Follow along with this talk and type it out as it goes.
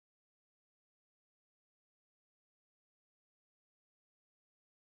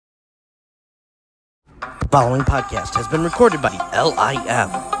following podcast has been recorded by LIM.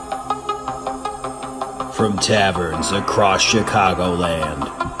 From taverns across Chicagoland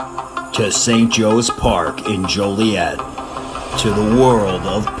to St. Joe's Park in Joliet to the world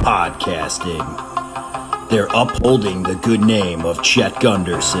of podcasting, they're upholding the good name of Chet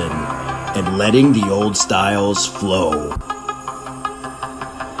Gunderson and letting the old styles flow.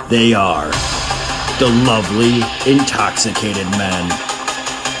 They are the lovely Intoxicated Men.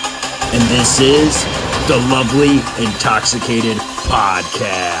 And this is the Lovely Intoxicated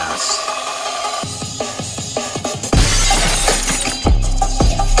Podcast.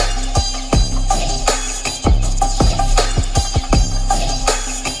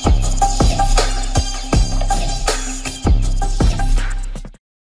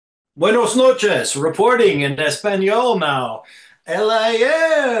 Buenos noches, reporting in Espanol now.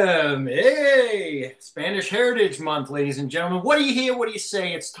 LIM, hey, Spanish Heritage Month, ladies and gentlemen. What do you hear? What do you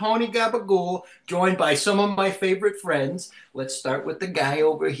say? It's Tony Gabagool, joined by some of my favorite friends. Let's start with the guy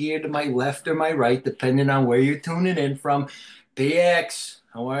over here to my left or my right, depending on where you're tuning in from. PX,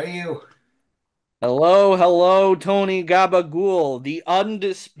 how are you? Hello, Tony Gabagool, the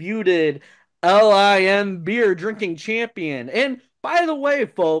undisputed LIM beer drinking champion. And by the way,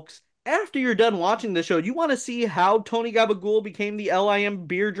 folks, after you're done watching the show, you want to see how Tony Gabagool became the LIM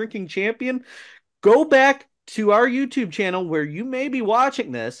beer drinking champion? Go back to our YouTube channel where you may be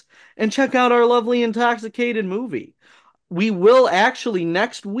watching this and check out our lovely Intoxicated movie. We will actually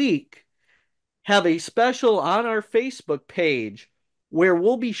next week have a special on our Facebook page where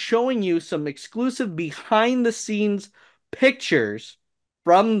we'll be showing you some exclusive behind the scenes pictures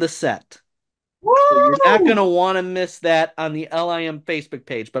from the set. So you're not going to want to miss that on the LIM Facebook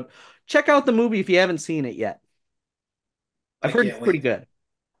page, but check out the movie if you haven't seen it yet. I've heard it's pretty good.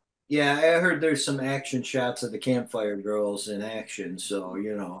 Yeah, I heard there's some action shots of the campfire girls in action, so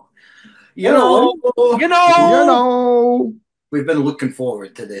you know. We've been looking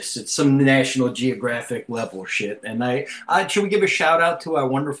forward to this. It's some National Geographic level shit. And I should we give a shout out to our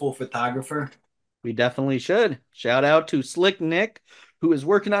wonderful photographer? We definitely should. Shout out to Slick Nick, who is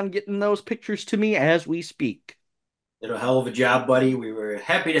working on getting those pictures to me as we speak. Did a hell of a job, buddy. We were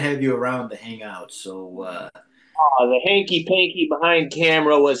happy to have you around to hang out. So, the hanky-panky behind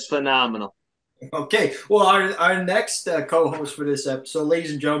camera was phenomenal. Okay. Well, our next co-host for this episode,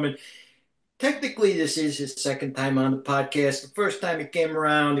 ladies and gentlemen, technically this is his second time on the podcast. The first time he came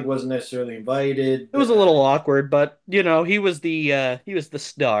around, he wasn't necessarily invited. It was a little awkward, but you know, he was the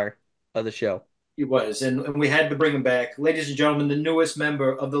star of the show. He was, and we had to bring him back. Ladies and gentlemen, the newest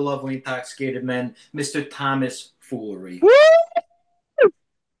member of the Lovely Intoxicated Men, Mr. Thomas Foolery. Woo!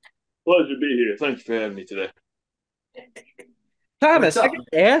 Pleasure to be here. Thanks for having me today. Thomas, I got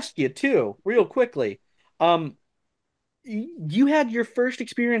to ask you too, real quickly. You had your first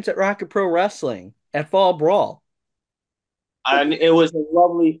experience at Rocket Pro Wrestling at Fall Brawl. And it was a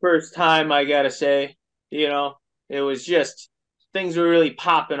lovely first time, I gotta say. You know, it was just things were really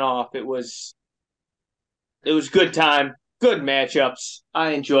popping off. It was good time, good matchups.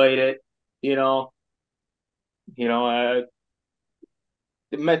 I enjoyed it.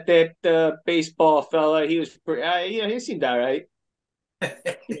 I met that baseball fella. He was pretty. He seemed all right.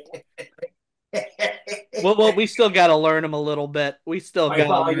 Well, we still got to learn him a little bit. But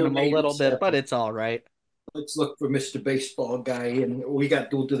it's all right. Let's look for Mr. Baseball Guy, and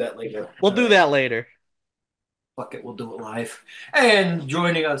we'll do that later. We'll do that later. Fuck it, we'll do it live. And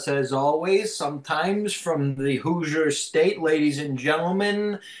joining us as always, sometimes from the Hoosier State, ladies and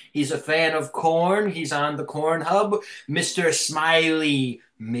gentlemen, he's a fan of corn. He's on the Corn Hub, Mr. Smiley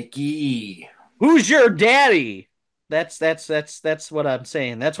Mickey. Who's your daddy? That's what I'm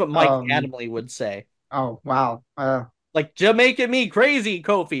saying. That's what Mike Adamley would say. Oh, wow. Like, you're making me crazy,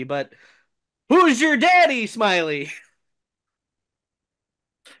 Kofi, but who's your daddy, Smiley?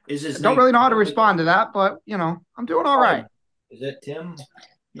 I don't really know how to respond to that, but, I'm doing all right. Is that Tim?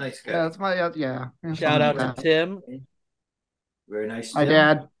 Nice guy. Yeah, that's my, yeah. Shout out to Tim. Very nice. My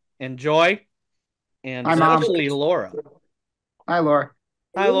dad. And Joy. And my especially Laura. Hi, Laura.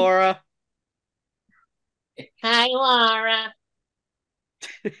 Hi, Laura. Hi, Laura.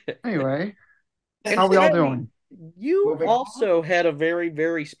 Anyway, how we all doing? You also had a very,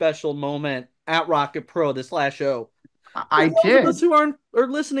 very special moment at Rocket Pro this last show. I did. For those who aren't or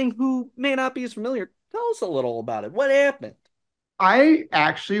listening who may not be as familiar, tell us a little about it. What happened? I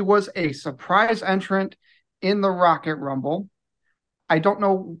actually was a surprise entrant in the Rocket Rumble. I don't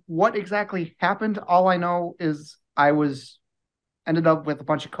know what exactly happened. All I know is I ended up with a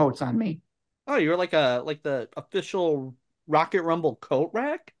bunch of coats on me. Oh, you're like the official Rocket Rumble coat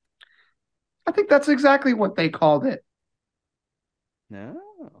rack? I think that's exactly what they called it. No.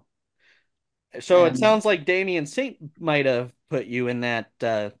 So it And sounds like Damian Saint might have put you in that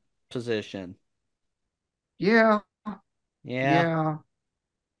position. yeah, Yeah. yeah,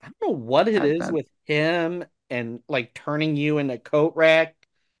 I don't know what it that, is that with him and like turning you in a coat rack.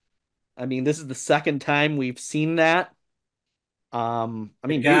 I mean, this is the second time we've seen that. I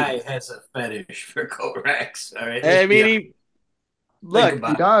The mean, dude, guy has a fetish for coat racks. All right, let's I be mean, honest. Think look,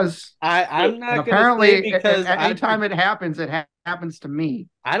 he about it. does. I'm And not gonna say apparently, because anytime it happens, happens to me.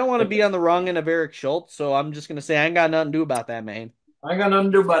 I don't want to be on the wrong end of Eric Schultz, so I'm just gonna say I ain't got nothing to do about that, man. I ain't got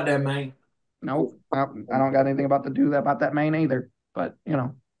nothing to do about that, man. Nope, I don't got anything about to do that about that main either. But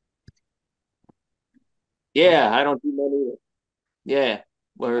Yeah, I don't do that either. Yeah.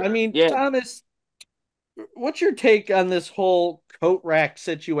 I mean, Yeah. Thomas, what's your take on this whole coat rack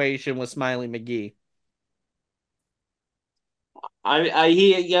situation with Smiley McGee?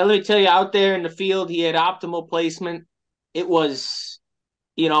 Yeah, let me tell you, out there in the field, he had optimal placement. It was,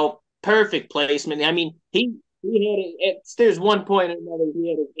 perfect placement. I mean, he had there's one point or another, he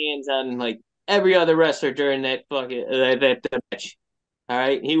had his hands on like every other wrestler during that fucking that match. All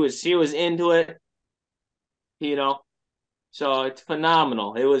right, he was into it, you know. So it's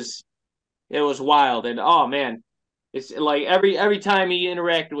phenomenal. It was wild, and oh man, it's like every time he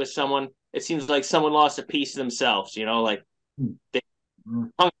interacted with someone, it seems like someone lost a piece of themselves. Like they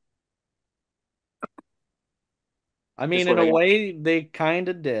hung. I That's mean, in what a I got. way, they kind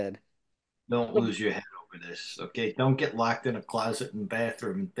of did. Don't lose your head over this, okay? Don't get locked in a closet in the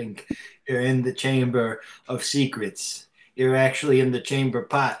bathroom and think you're in the chamber of secrets. You're actually in the chamber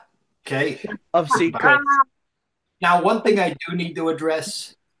pot, okay? Of Think about it. secrets. Now, one thing I do need to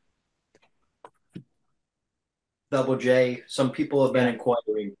address, Double J. Some people have been Yeah.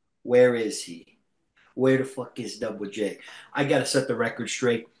 inquiring, where is he? Where the fuck is Double J? I got to set the record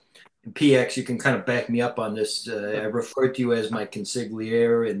straight. And PX, you can kind of back me up on this. I refer to you as my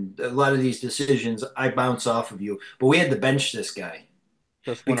consigliere, and a lot of these decisions I bounce off of you. But we had to bench this guy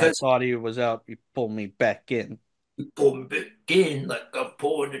Just when I because thought he was out, he pulled me back in. he pulled me back in like I'm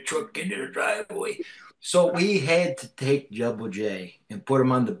pulling the truck into the driveway. So we had to take Double J and put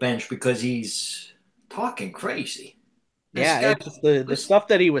him on the bench because he's talking crazy. This Yeah, guy, it's just the listen, stuff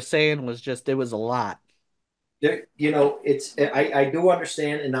that he was saying was just it was a lot. it's I do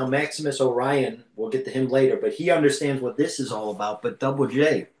understand, and now Maximus Orion, we'll get to him later, but he understands what this is all about. But Double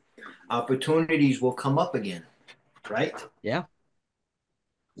J, opportunities will come up again, right? Yeah.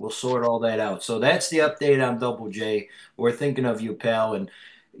 We'll sort all that out. So that's the update on Double J. We're thinking of you, pal, and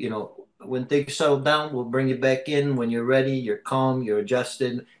when things settle down, we'll bring you back in when you're ready, you're calm, you're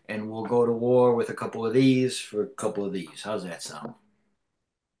adjusted, and we'll go to war with a couple of these for a couple of these. How's that sound?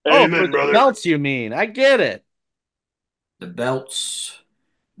 Oh, for Amen, the brother. belts, you mean? I get it. The belts,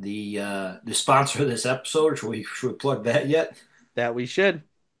 the sponsor of this episode. Should we plug that yet? That we should.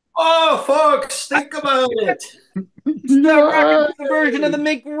 Oh, folks, think about it. It's the rock and yeah, roll version of the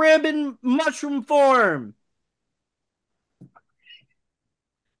McRib in mushroom form.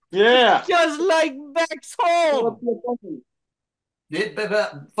 Yeah. Just like Beck's home.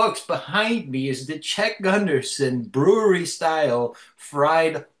 Folks, behind me is the Czech Gunderson brewery style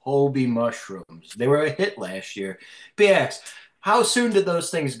fried Hobie mushrooms. They were a hit last year. PX, how soon did those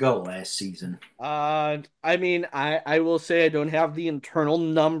things go last season? I mean, I will say I don't have the internal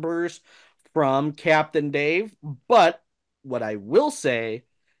numbers from Captain Dave, but what I will say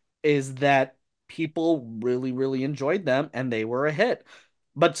is that people really, really enjoyed them and they were a hit.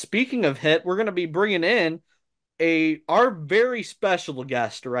 But speaking of hit, we're going to be bringing in our very special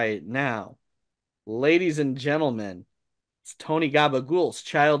guest right now. Ladies and gentlemen, it's Tony Gabagool's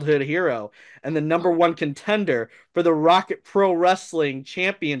childhood hero and the number one contender for the Rocket Pro Wrestling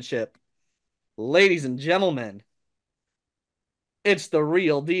Championship. Ladies and gentlemen, it's the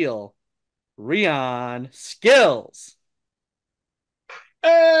real deal. Rion Skillz.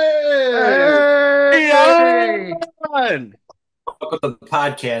 Hey. hey, Rion! Welcome to the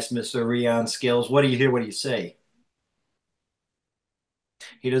podcast, Mr. Rion Skills. What do you hear? What do you say?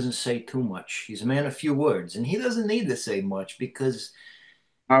 He doesn't say too much. He's a man of few words, and he doesn't need to say much because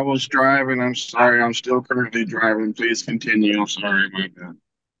I was driving. I'm sorry. I'm still currently driving. Please continue. I'm sorry, my bad.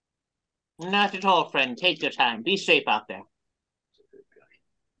 Not at all, friend. Take your time. Be safe out there. he's a good guy.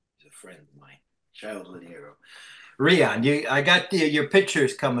 He's a friend of mine, childhood hero. Rion, I got your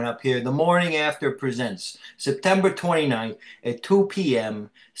pictures coming up here. The Morning After presents September 29th at 2 p.m.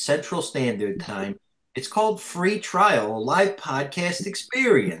 Central Standard Time. It's called Free Trial, a live podcast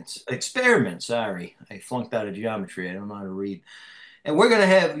experiment. Sorry, I flunked out of geometry. I don't know how to read. And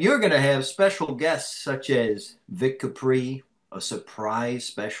you're gonna have special guests such as Vic Capri, a surprise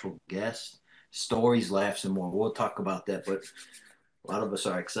special guest, stories, laughs, and more. We'll talk about that, but a lot of us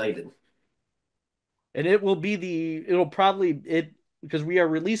are excited. And it'll probably it because we are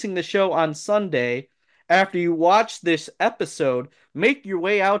releasing the show on Sunday. After you watch this episode, make your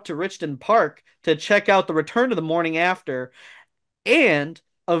way out to Richmond Park to check out the return of the morning after and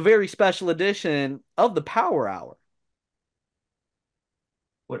a very special edition of the Power Hour.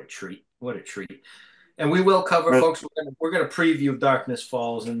 What a treat. What a treat. And we will cover, folks, we're gonna preview Darkness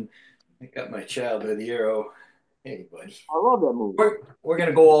Falls, and I got my childhood hero. Hey, buddy. I love that movie. We're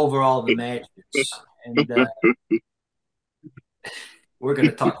gonna go over all the matches, and we're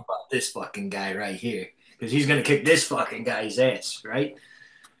gonna talk about this fucking guy right here because he's gonna kick this fucking guy's ass, right?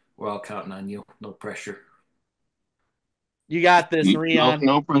 We're all counting on you. No pressure. You got this, Rion.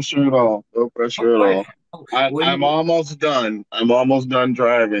 No pressure at all. No pressure at all. I'm almost done. I'm almost done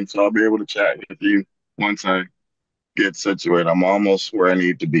driving, so I'll be able to chat with you once I get situated. I'm almost where I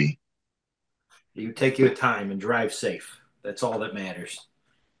need to be. You take your time and drive safe. That's all that matters.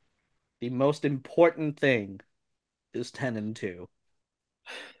 The most important thing is 10 and 2.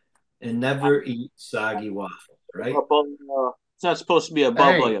 And never eat soggy waffles, right? It's not supposed to be a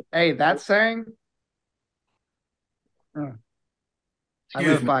bubble. Hey, that saying? I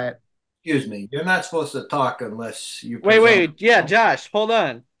live by it. Excuse me. You're not supposed to talk unless you. Wait. Yeah, Josh, hold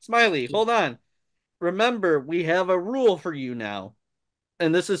on. Smiley, hold on. Remember, we have a rule for you now.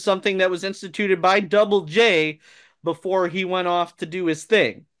 And this is something that was instituted by Double J before he went off to do his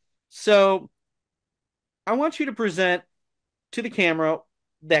thing. So I want you to present to the camera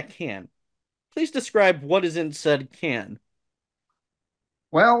that can. Please describe what is in said can.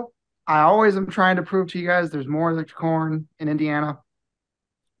 Well, I always am trying to prove to you guys there's more than corn in Indiana.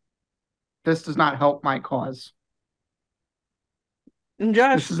 This does not help my cause. And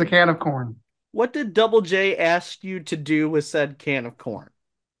Josh, this is a can of corn. What did Double J ask you to do with said can of corn?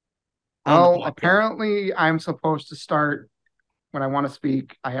 Well, apparently I'm supposed to start when I want to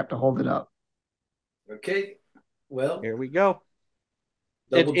speak. I have to hold it up. Okay. Well, here we go.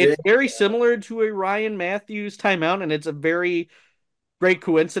 It's very similar to a Ryan Matthews timeout, and it's a very great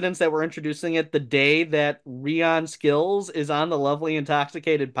coincidence that we're introducing it the day that Rion Skillz is on the Lovely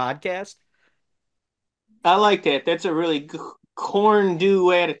Intoxicated podcast. I like that. That's a really corn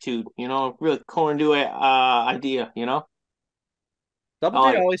do attitude, really corn do idea,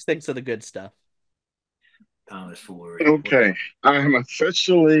 Double J always thinks of the good stuff. Thomas Foolery. Okay. I'm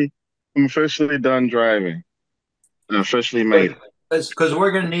officially done driving. I officially made it. Because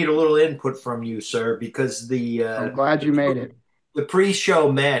we're going to need a little input from you, sir, because I'm glad you made it. The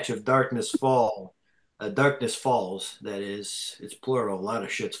pre-show match of Darkness Falls, that is, it's plural, a lot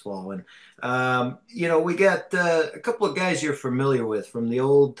of shit's falling. We got a couple of guys you're familiar with from the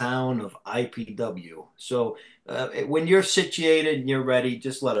old town of IPW. So when you're situated and you're ready,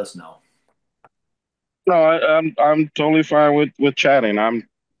 just let us know. No, I'm totally fine with chatting. I'm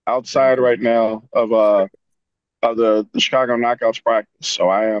outside right now of the Chicago Knockouts practice, so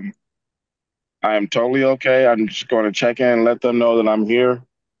I am totally okay. I'm just going to check in, let them know that I'm here,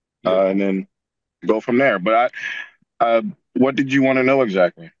 and then go from there. But what did you want to know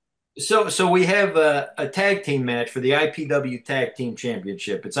exactly? So we have a tag team match for the IPW Tag Team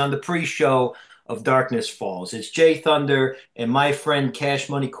Championship. It's on the pre-show of Darkness Falls. It's Jay Thunder and my friend Cash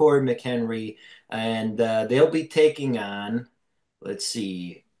Money Corey McHenry, and they'll be taking on, let's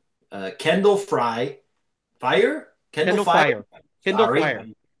see, Kendall Fire. Kendall Fire.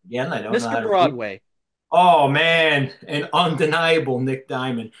 Again, I don't know how Mr. Broadway. Oh, man. An undeniable Nick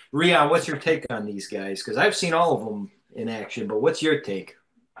Diamond. Rion, what's your take on these guys? Because I've seen all of them in action, but what's your take?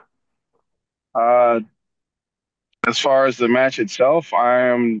 As far as the match itself, I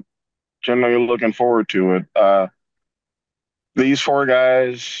am generally looking forward to it. These four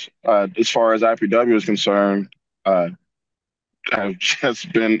guys, as far as IPW is concerned, have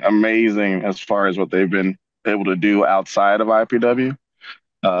just been amazing as far as what they've been able to do outside of IPW.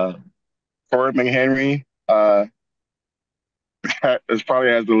 Corey McHenry probably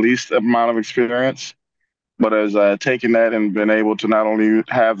has the least amount of experience, but has taken that and been able to not only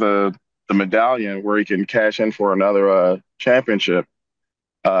have the medallion where he can cash in for another championship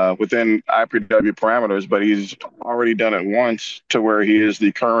within IPW parameters, but he's already done it once to where he is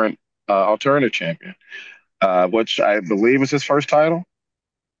the current alternative champion, which I believe is his first title.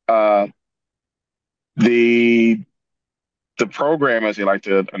 The program, as they like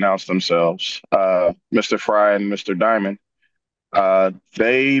to announce themselves, Mr. Fry and Mr. Diamond,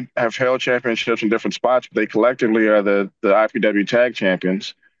 they have held championships in different spots, but they collectively are the IPW tag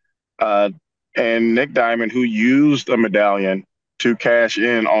champions. And Nick Diamond, who used a medallion to cash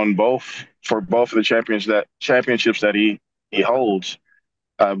in on both of the championships that he holds,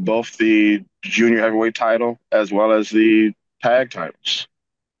 both the junior heavyweight title as well as the tag titles.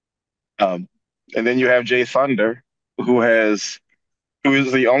 And then you have Jay Thunder, who has who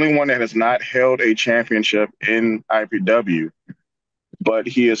is the only one that has not held a championship in IPW, but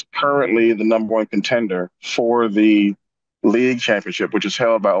he is currently the number one contender for the league championship, which is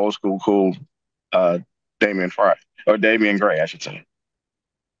held by Old School Cool uh, Damian Fry or Damian Gray, I should say.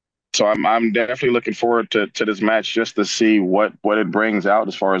 So I'm definitely looking forward to this match just to see what it brings out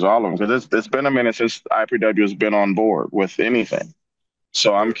as far as all of them, because it's been a minute since IPW has been on board with anything.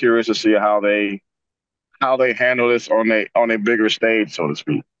 So I'm curious to see how they handle this on a bigger stage, so to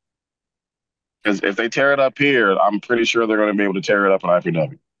speak. Because if they tear it up here, I'm pretty sure they're going to be able to tear it up in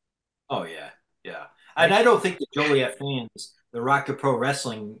IPW. Oh yeah, yeah. And I don't think the Joliet fans, the Rocket Pro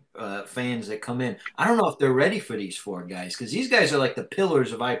Wrestling fans that come in, I don't know if they're ready for these four guys, because these guys are like the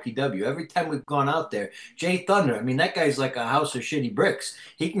pillars of IPW. Every time we've gone out there, Jay Thunder, I mean, that guy's like a house of shitty bricks.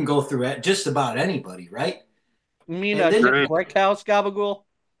 He can go through just about anybody, right? You mean And a then shit brick house, Gabagool?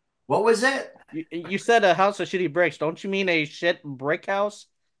 what was that? You said a house of shitty bricks. Don't you mean a shit brick house?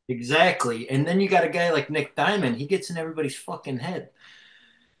 Exactly. And then you got a guy like Nick Diamond. He gets in everybody's fucking head.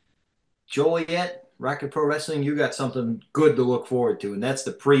 Joliet, Rocket Pro Wrestling, you got something good to look forward to, and that's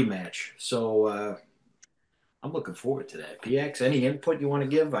the pre-match. So I'm looking forward to that. PX, any input you want to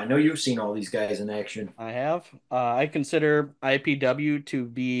give? I know you've seen all these guys in action. I have. I consider IPW to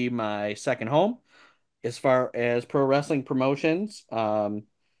be my second home as far as pro wrestling promotions.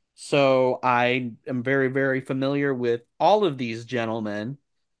 So I am very, very familiar with all of these gentlemen.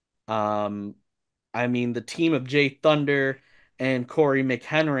 Um, I mean, the team of Jay Thunder and Corey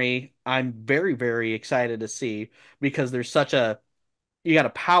McHenry, I'm very, very excited to see because there's you got a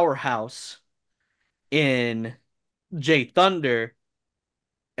powerhouse in Jay Thunder,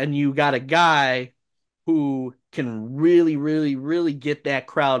 and you got a guy who can really, really, really get that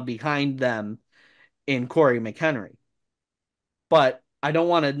crowd behind them in Corey McHenry. But I don't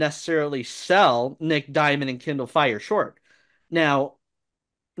want to necessarily sell Nick Diamond and Kindle Fire short. Now,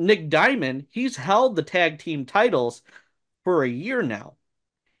 Nick Diamond, he's held the tag team titles for a year now.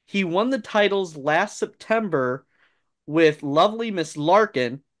 He won the titles last September with lovely Miss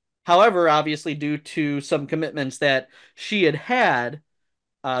Larkin. However, obviously, due to some commitments that she had,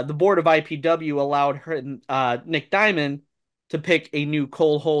 the board of IPW allowed her, Nick Diamond, to pick a new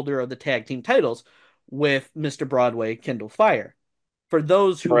co-holder of the tag team titles with Mr. Broadway, Kindle Fire. For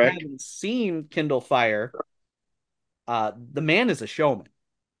those who Correct. haven't seen Kindle Fire, the man is a showman.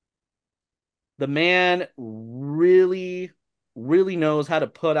 The man really, really knows how to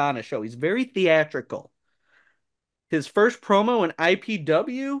put on a show. He's very theatrical. His first promo in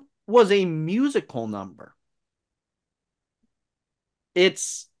IPW was a musical number.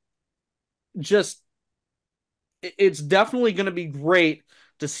 It's just, it's definitely going to be great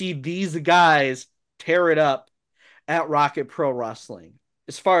to see these guys tear it up at Rocket Pro Wrestling.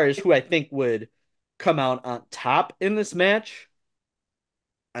 As far as who I think would come out on top in this match,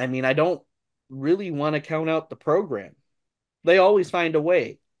 I mean, I don't really want to count out the program. They always find a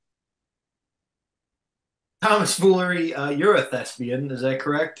way. Thomas Foolery, you're a thespian, is that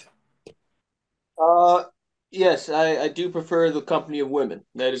correct? Uh, yes, I do prefer the company of women.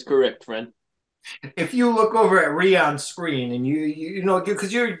 That is correct, friend. If you look over at Rion's screen and you know,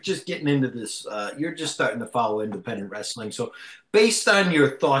 because you're just getting into this, you're just starting to follow independent wrestling. So, based on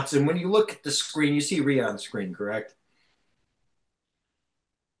your thoughts, and when you look at the screen, you see Rion's screen, correct?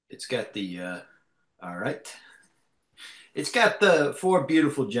 It's got all right. It's got the four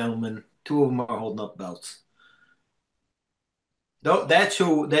beautiful gentlemen. Two of them are holding up belts. No, that's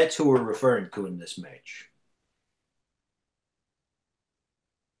who we're referring to in this match.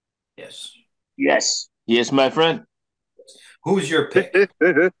 Yes. Yes. Yes, my friend. Who's your pick?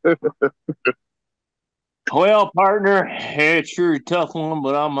 Well, partner, it's sure a tough one,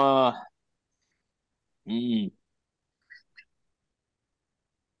 but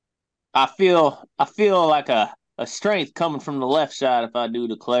I feel like a strength coming from the left side if I do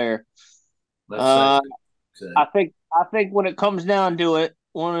declare. Left side. I think when it comes down to it,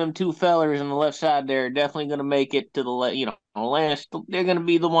 one of them two fellers on the left side there are definitely going to make it to the last. They're going to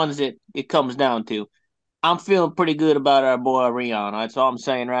be the ones that it comes down to. I'm feeling pretty good about our boy Rion. That's all I'm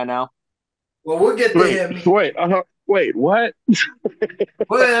saying right now. Well, we'll get to him. Wait, what?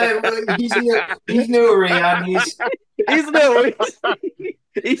 Well, he's new, Rion. He's new.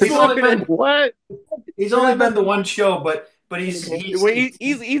 He's only been what? He's only been to one show, but he's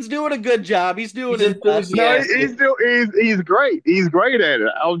doing a good job. He's doing he's his best. No, he's great. He's great at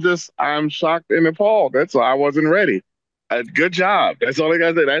it. I'm shocked and appalled. That's all. I wasn't ready. Good job. That's all I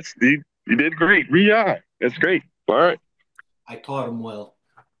got to say. You did great. That's great. All right. I taught him well.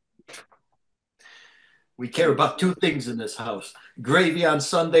 We care about two things in this house: gravy on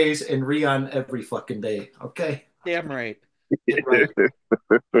Sundays and Rion every fucking day. Okay, Damn right. get right.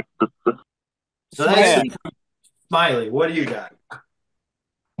 So that's Smiley. What do you got?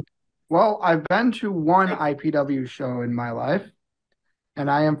 Well, I've been to one IPW show in my life, and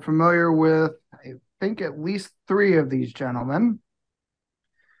I am familiar with, I think, at least three of these gentlemen.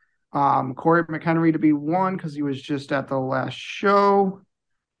 Corey McHenry to be one because he was just at the last show.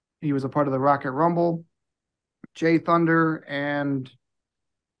 He was a part of the Rocket Rumble. Jay Thunder and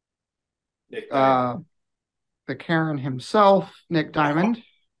the Karen himself, Nick Diamond.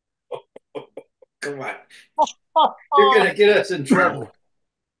 Come on. You're going to get us in trouble.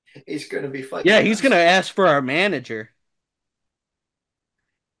 He's going to be fucking. Yeah, he's going to ask for our manager.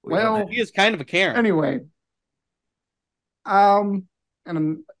 Well, he is kind of a Karen. Anyway. And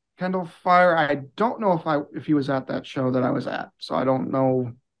Kendall Fire, I don't know if he was at that show that I was at, so I don't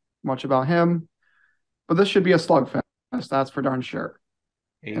know much about him. But this should be a slugfest, that's for darn sure.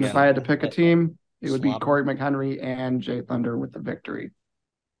 And if I had to pick a team, it would be Corey McHenry and Jay Thunder with the victory.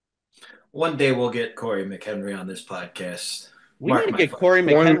 One day we'll get Corey McHenry on this podcast. We need to get Corey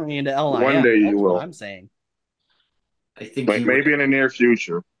McHenry into LIM. One day you will. What I'm saying. I think maybe in the near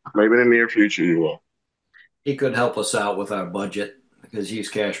future. Maybe in the near future you will. He could help us out with our budget because he's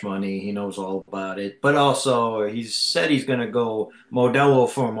cash money. He knows all about it. But also, he's said he's going to go Modelo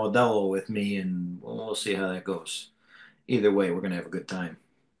for Modelo with me, and we'll see how that goes. Either way, we're going to have a good time.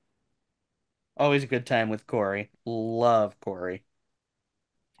 Always a good time with Corey. Love Corey.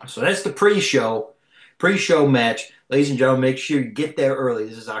 So that's the pre-show match. Ladies and gentlemen, make sure you get there early.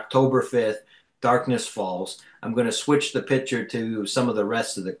 This is October 5th. Darkness Falls. I'm going to switch the picture to some of the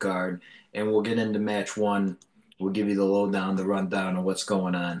rest of the card, and we'll get into match one. We'll give you the lowdown, the rundown of what's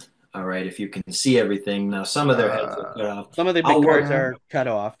going on. All right, if you can see everything. Now, some of their heads are cut off. Some of the big cards are cut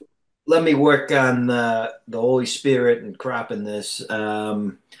off. Let me work on the Holy Spirit and cropping this.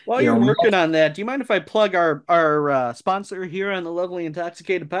 While you're working on that, do you mind if I plug our sponsor here on the Lovely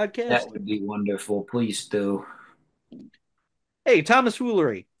Intoxicated podcast? That would be wonderful. Please do. Hey, Thomas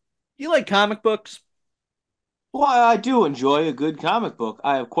Foolery, do you like comic books? Why, I do enjoy a good comic book.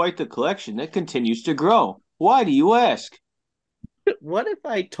 I have quite the collection that continues to grow. Why do you ask? What if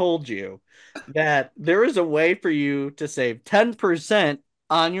I told you that there is a way for you to save 10%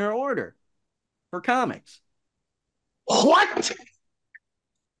 on your order for comics? What?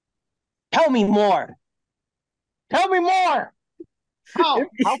 Tell me more. Tell me more. How can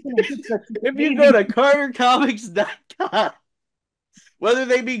I get such if you go to CarterComics.com, whether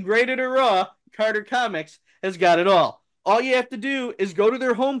they be graded or raw, Carter Comics has got it all. All you have to do is go to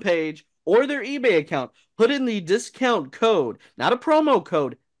their homepage or their eBay account, put in the discount code, not a promo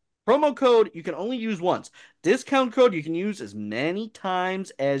code. Promo code you can only use once. Discount code you can use as many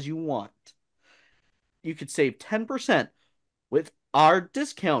times as you want. You could save 10% with our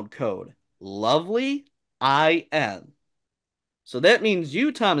discount code, Lovely IN. So that means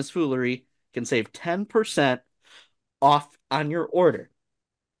you, Thomas Foolery, can save 10% off on your order.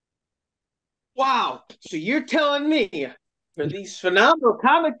 Wow. So you're telling me for these phenomenal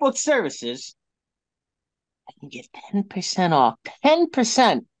comic book services, I can get 10% off.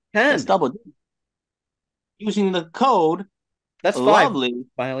 10%. That's double. Using the code. That's Lovely.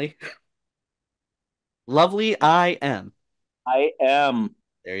 Finally. Lovely IM. I am.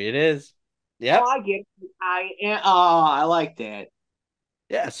 There it is. Yeah. Oh, I get it. I am. Oh, I like that.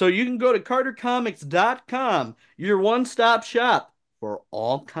 Yeah, so you can go to CarterComics.com, your one-stop shop for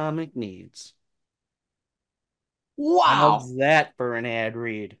all comic needs. Wow. How's that for an ad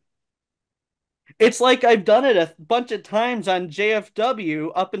read? It's like I've done it a bunch of times on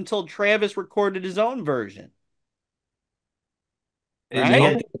JFW up until Travis recorded his own version.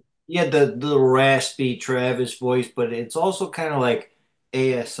 Right? You had the raspy Travis voice, but it's also kind of like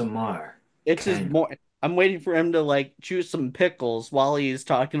ASMR. It's just more. I'm waiting for him to like chew some pickles while he's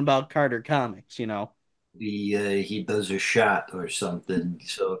talking about Carter Comics, you know. He does a shot or something.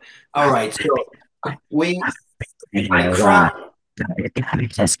 So all right, so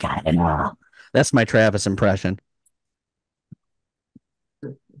That's my Travis impression.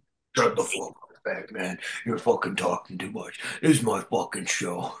 Shut the fuck back, man. You're fucking talking too much. This is my fucking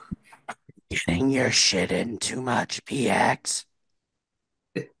show. You think you're shitting too much, PX?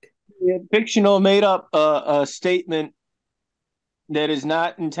 Fictional made up a statement that is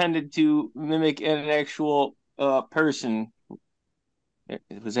not intended to mimic an actual person.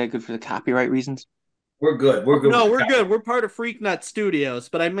 Was that good for the copyright reasons? We're good. We're good. No, we're good. We're part of FreakNet Studios,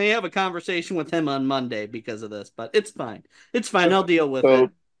 but I may have a conversation with him on Monday because of this, but it's fine. It's fine. I'll deal with it.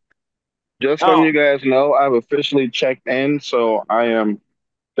 Just so you guys know, I've officially checked in, so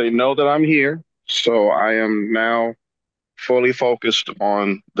they know that I'm here. So I am now fully focused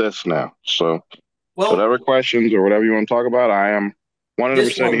on this now. So Well, whatever questions or whatever you want to talk about, I am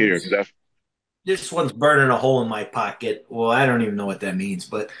this 100% here. one's this one's burning a hole in my pocket. Well, I don't even know what that means,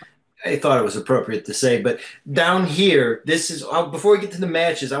 but I thought it was appropriate to say. But down here, this is before we get to the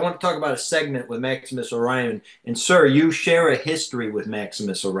matches, I want to talk about a segment with Maximus Orion. And sir, you share a history with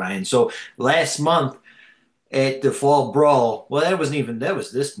Maximus Orion. So last month at the Fall Brawl, well, that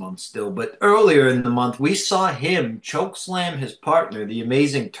was this month still, but earlier in the month, we saw him chokeslam his partner, the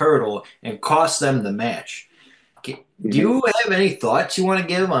Amazing Turtle, and cost them the match. Do Mhm. you have any thoughts you want to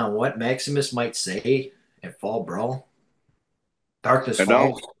give on what Maximus might say at Fall Brawl? Darkness I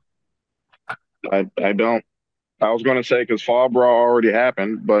don't. Falls? I don't. I was going to say because Fall Brawl already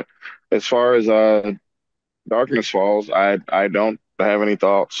happened, but as far as Darkness Falls, I don't have any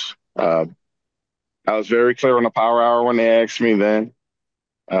thoughts. I was very clear on the Power Hour when they asked me then.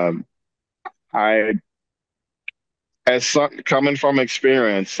 Um, I, coming from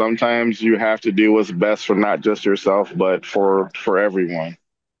experience, sometimes you have to do what's best for not just yourself, but for everyone,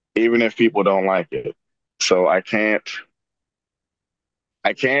 even if people don't like it. So I can't,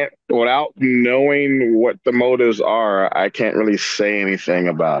 without knowing what the motives are, I can't really say anything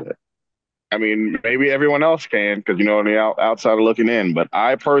about it. I mean, maybe everyone else can because on the outside looking in, but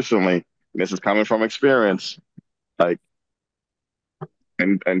I personally, this is coming from experience, like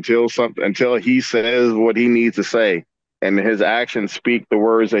until he says what he needs to say and his actions speak the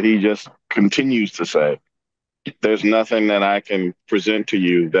words that he just continues to say, there's nothing that I can present to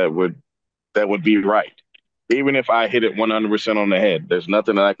you that would be right. Even if I hit it 100% on the head, there's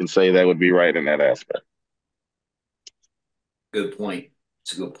nothing that I can say that would be right in that aspect. Good point.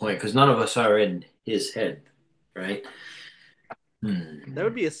 It's a good point because none of us are in his head, right? That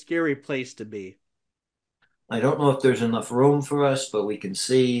would be a scary place to be. I don't know if there's enough room for us, but we can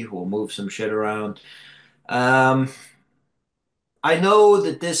see. We'll move some shit around. Um, I know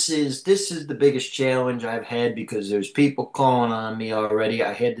that this is the biggest challenge I've had because there's people calling on me already.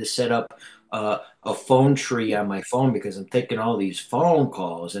 I had to set up a phone tree on my phone because I'm taking all these phone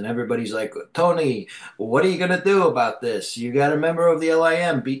calls, and everybody's like, "Tony, what are you gonna do about this? You got a member of the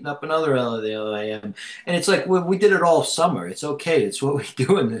LIM beating up another of the LIM," and it's like we did it all summer. It's okay. It's what we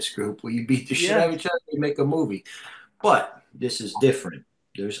do in this group. We beat the shit Yeah. out of each other. We make a movie. But this is different.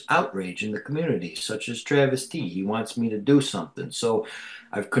 There's outrage in the community, such as Travis T. He wants me to do something. So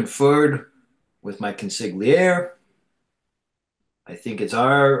I've conferred with my consigliere. I think it's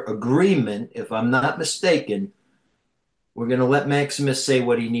our agreement, if I'm not mistaken, we're going to let Maximus say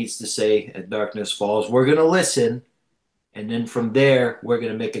what he needs to say at Darkness Falls. We're going to listen. And then from there, we're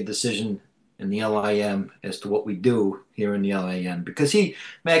going to make a decision in the LIM as to what we do here in the LIM because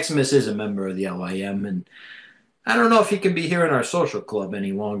Maximus is a member of the LIM and I don't know if he can be here in our social club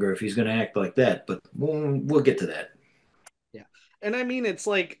any longer if he's going to act like that, but we'll get to that. Yeah. And I mean, it's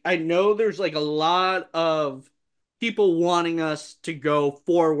like, I know there's like a lot of people wanting us to go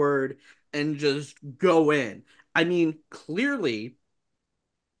forward and just go in. I mean, clearly,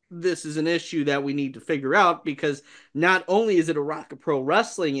 this is an issue that we need to figure out because not only is it a Rocket Pro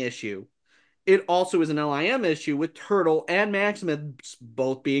Wrestling issue, it also is an LIM issue with Turtle and Maximus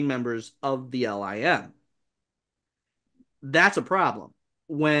both being members of the LIM. That's a problem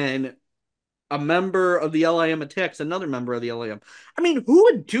when a member of the LIM attacks another member of the LIM. I mean, who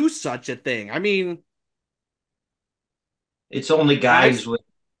would do such a thing? I mean, It's only guys. guys with,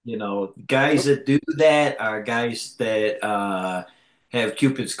 guys that do that are guys that have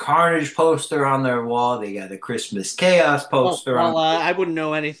Cupid's Carnage poster on their wall. They got a Christmas Chaos Well, poster on. well, I wouldn't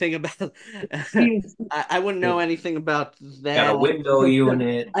know anything about. I wouldn't know anything about Got a that. window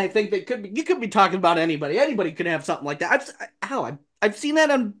unit. I think that could be. You could be talking about anybody. Anybody could have something like that. I've seen that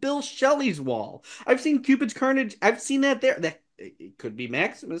on Bill Shelley's wall. I've seen Cupid's Carnage. I've seen that there. That it could be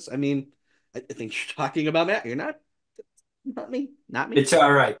Maximus. I mean, I think you're talking about Matt. You're not. Not me. Not me. It's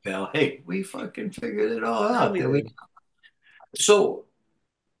all right, pal. Hey, we fucking figured it all No, out. we Did we? did. So,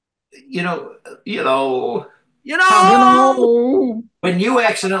 you know, you know, You Tom, You know. know, when you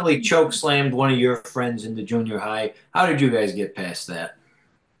accidentally choke slammed one of your friends in the junior high, how did you guys get past that?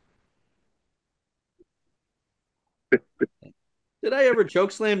 Did I ever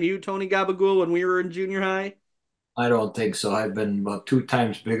chokeslam you, Tony Gabagool, when we were in junior high? I don't think so. I've been about 2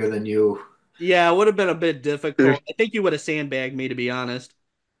 times bigger than you. Yeah, it would have been a bit difficult. I think you would have sandbagged me, to be honest.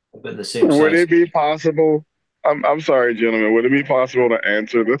 I've been the same Would size. it be possible? I'm sorry, gentlemen. Would it be possible to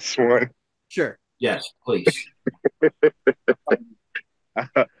answer this one? Sure. Yes, please.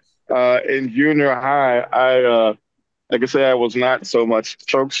 In junior high, like I say, I was not so much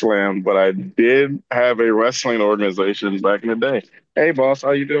choke slam, but I did have a wrestling organization back in the day. Hey, boss,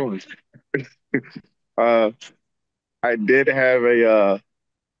 how you doing? Uh, I did have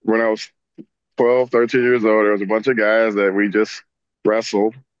when I was 12, 13 years old, there was a bunch of guys that we just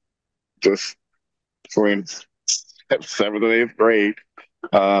wrestled just between seventh and eighth grade.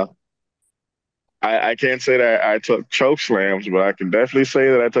 Uh, I can't say that I took choke slams, but I can definitely say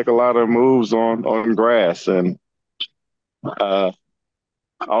that I took a lot of moves on grass. And uh,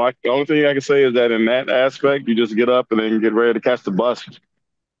 the only thing I can say is that in that aspect, you just get up and then get ready to catch the bus.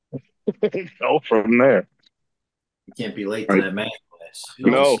 Go from there. You can't be late to Like, that math class.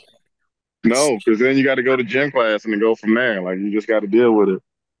 no, no, because then you got to go to gym class and then go from there. Like you just got to deal with it.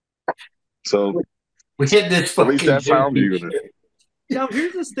 So We hit this at least fucking that's how gym I'm viewing it. teacher. Now,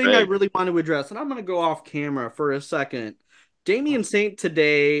 here's this thing I Hey, really want to address, and I'm going to go off camera for a second. Damian Saint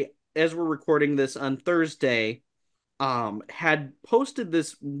today, as we're recording this on Thursday, had posted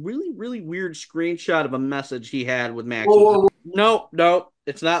this really, really weird screenshot of a message he had with Whoa, Maximus. whoa, whoa. No, no,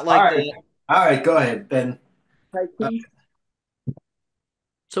 it's not All like right. that. All right, go ahead, Ben.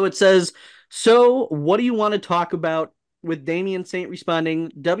 So it says, so what do you want to talk about? With Damian Saint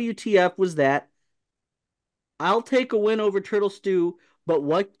responding, WTF was that? I'll take a win over Turtle Stew, but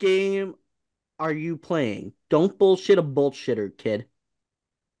what game are you playing? Don't bullshit a bullshitter, kid.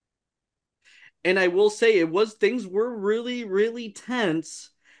 And I will say it was things were really, really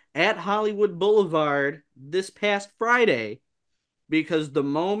tense at Hollywood Boulevard this past Friday because the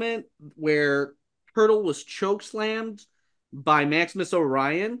moment where Turtle was chokeslammed by Maximus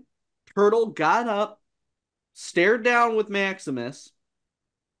Orion, Turtle got up, stared down with Maximus.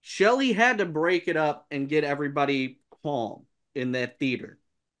 Shelly had to break it up and get everybody calm in that theater.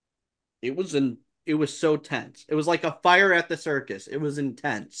 It was so tense. It was like a fire at the circus. It was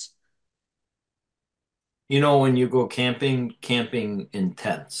intense. You know, when you go camping, camping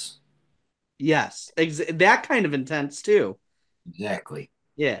intense. Yes, that kind of intense too. Exactly.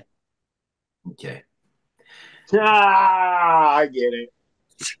 Yeah. Okay. I get it.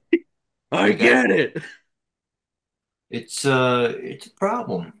 I get it. It's a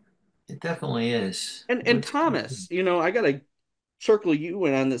problem. It definitely is. And Thomas, I gotta circle you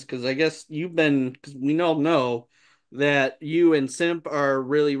in on this because I guess you've been because we all know that you and Simp are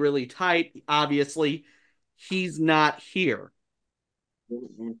really, really tight. Obviously, he's not here.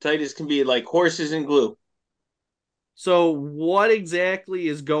 Tight as can be, like horses and glue. So what exactly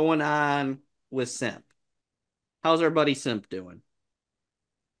is going on with Simp? How's our buddy Simp doing?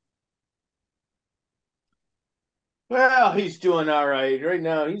 Well, he's doing all right right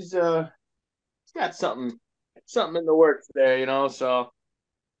now. He's got something in the works there, So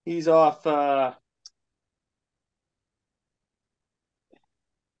he's off.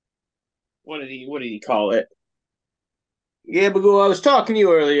 What did he call it? Yeah, but I was talking to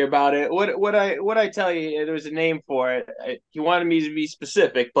you earlier about it. What I tell you? There was a name for it. He wanted me to be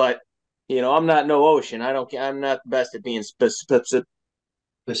specific, but I'm not no ocean. I don't. I'm not the best at being specific.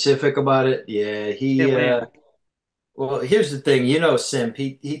 Specific about it. Yeah, Atlantic. well, here's the thing, Simp,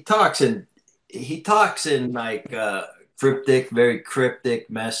 he talks in like cryptic, very cryptic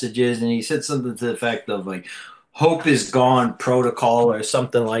messages, and he said something to the effect of like hope is gone protocol or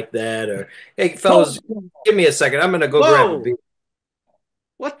something like that. Or hey fellas, give me a second. I'm gonna go grab a Whoa! beer.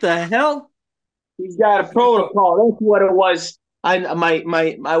 What the hell? He's got a protocol. That's what it was.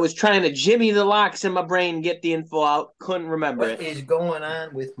 I was trying to jimmy the locks in my brain, get the info out. Couldn't remember What it. is going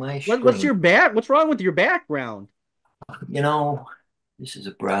on with my What's screen? your back? What's wrong with your background? You know, this is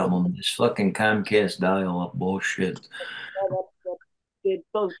a problem. This fucking Comcast dial-up bullshit.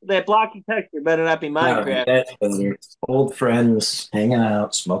 That blocky texture better not be All right, Minecraft. that's better. Old friends hanging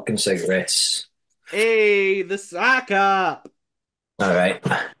out, smoking cigarettes. Hey, the sock up. All right.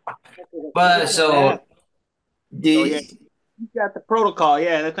 But so So yeah, the you got the protocol.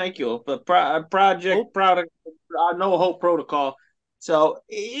 Yeah, thank you. The project Oh, product, no hope protocol. So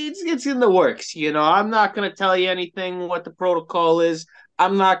it's in the works. I'm not gonna tell you anything what the protocol is.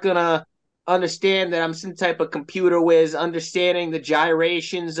 I'm not gonna understand that I'm some type of computer whiz, understanding the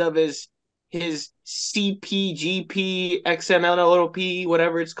gyrations of his CPGP, XMLP,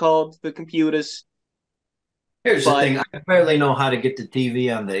 whatever it's called, the computers. here's the But thing. I barely know how to get the TV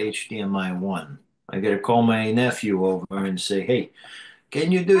on the HDMI one. I gotta call my nephew over and say, "Hey,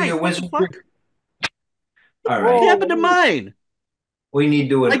 can you do guys, your what the wizardry?" fuck? All What right, happened to mine? we need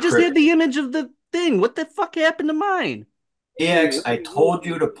to I just had encrypt. the image of the thing. What the fuck happened to mine? EX, I told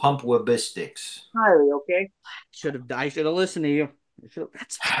you to pump Wabistics. entirely okay. I should have listened to you.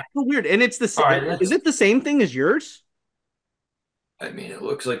 That's so weird. And it's All right, is it the same thing as yours? I mean, it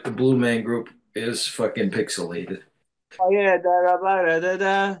looks like the Blue Man Group is fucking pixelated. Oh yeah, da, da, da, da,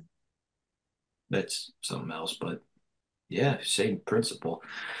 da. That's something else, but yeah, same principle.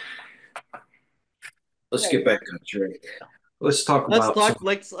 let's get back on track. Let's talk Let's about some.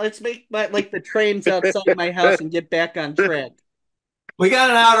 talk. Let's make like the trains outside my house and get back on track. We got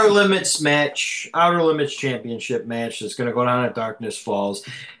an Outer Limits match, Outer Limits Championship match that's going to go down at Darkness Falls.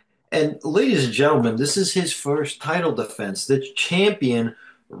 And ladies and gentlemen, this is his first title defense. The champion,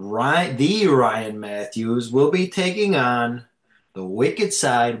 Ryan Matthews, will be taking on the Wicked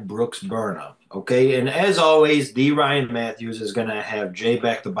Side, Brooks Burnup. Okay, and as always, the Ryan Matthews is going to have Jay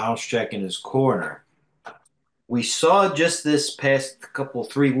back the bounce check in his corner. We saw just this past couple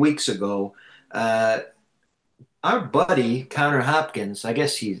 3 weeks ago, our buddy Connor Hopkins. I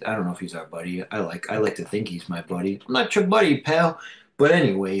guess I don't know if he's our buddy. I like to think he's my buddy. I'm not your buddy, pal. But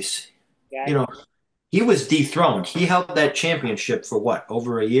anyways, you know, he was dethroned. He held that championship for what,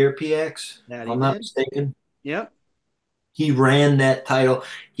 over a year, PX? That If he I'm not did. mistaken. Yep. He ran that title.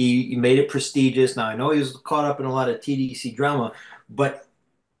 He made it prestigious. Now I know he was caught up in a lot of TDC drama, but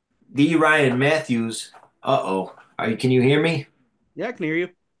the Ryan Matthews. Uh-oh. Can you hear me? Yeah, I can hear you.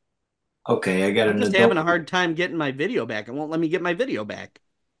 Okay, I got I'm an just having a Adobe. hard time getting my video back. It won't let me get my video back.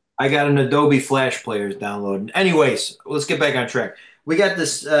 I got an Adobe Flash players downloaded. Anyways, let's get back on track. We got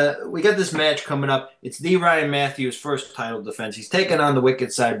this match coming up. It's the Ryan Matthews' first title defense. He's taking on the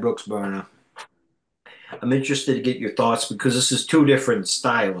Wicked Side Brooks Burner. I'm interested to get your thoughts because this is two different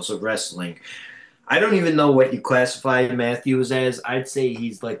styles of wrestling. I don't even know what you classify Matthews as. I'd say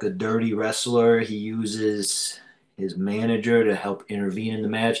he's like a dirty wrestler. He uses his manager to help intervene in the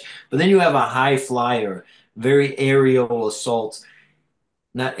match. But then you have a high flyer, very aerial assaults,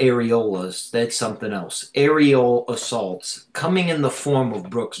 not areolas, that's something else. Aerial assaults coming in the form of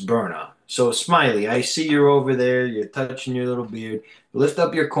Brooks Burner. So, Smiley, I see you're over there. You're touching your little beard. Lift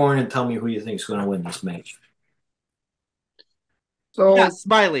up your corn and tell me who you think is going to win this match. Yeah, So,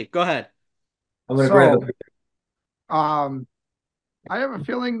 Smiley, go ahead. I'm going to grab a. I have a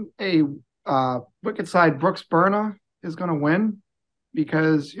feeling a Wicked Side Brooks Burna is going to win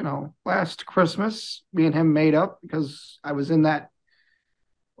because, last Christmas, me and him made up because I was in that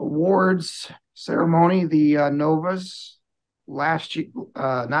awards ceremony, the Novas last year,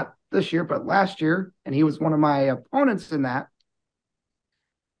 not this year, but last year, and he was one of my opponents in that.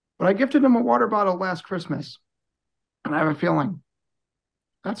 But I gifted him a water bottle last Christmas, and I have a feeling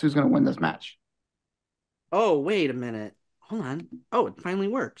that's who's going to win this match. Oh, wait a minute. Hold on. Oh, it finally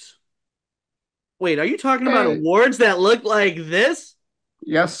works. Wait, are you talking about Hey. awards that look like this?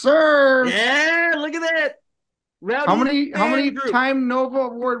 Yes, sir. Yeah, look at that. Rowdy How many group. time Nova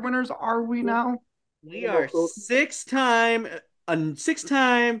Award winners are we now? We are six-time,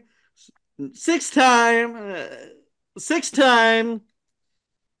 six-time, six-time, six-time,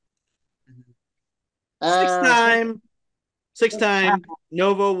 six-time, six-time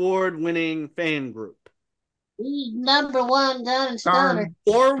Nova Award winning fan group. Number one done and stoner.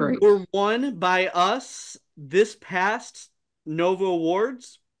 Or Straight. were won by us this past Nova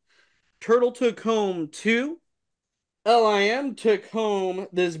Awards. Turtle took home 2. LIM took home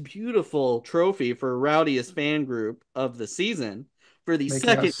this beautiful trophy for Rowdiest Fan Group of the season for the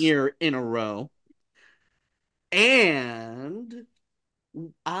second year in a row. And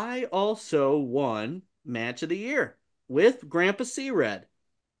I also won Match of the Year with Grandpa C Red.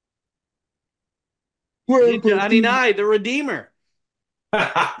 Johnny Nye, the Redeemer.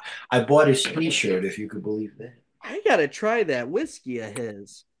 I bought his t-shirt, if you could believe that. I gotta try that whiskey of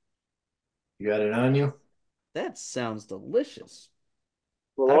his. You got it on you? That sounds delicious.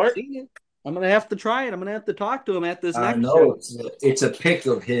 Lord? I've seen it. I'm gonna have to try it. I'm gonna have to talk to him at this next No, show. it's a pick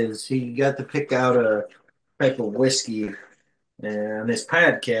of his. He got to pick out a type of whiskey and this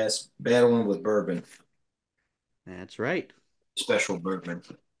podcast, Battling with Bourbon, That's right. special bourbon.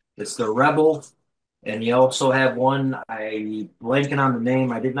 It's the Rebel, and you also have one. I blanking on the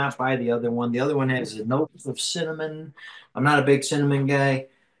name. I did not buy the other one. The other one has a note of cinnamon. I'm not a big cinnamon guy,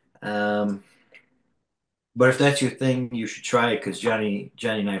 but if that's your thing, you should try it because Johnny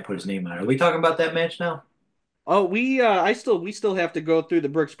and I put his name on it. Are we talking about that match now? Oh, we still have to go through the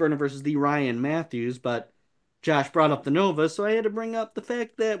Brooks Burner versus the Ryan Matthews, but Josh brought up the Nova, so I had to bring up the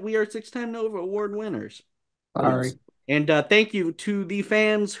fact that we are 6-time Nova Award winners. Sorry. And thank you to the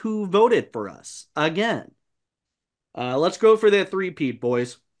fans who voted for us again. Let's go for that three-peat,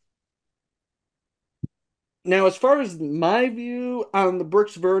 boys. Now, as far as my view on the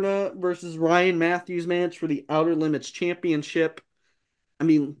Brooks Burner versus Ryan Matthews match for the Outer Limits Championship, I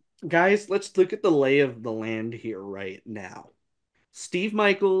mean, guys, let's look at the lay of the land here right now. Steve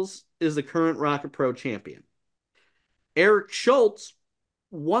Michaels is the current Rocket Pro champion. Eric Schultz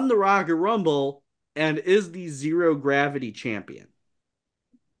won the Rocket Rumble and is the Zero Gravity champion.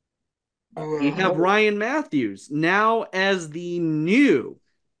 We have Ryan Matthews now as the new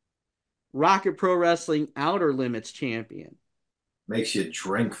Rocket Pro Wrestling Outer Limits champion. Makes you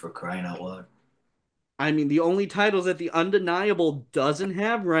drink, for crying out loud. I mean, the only titles that the Undeniable doesn't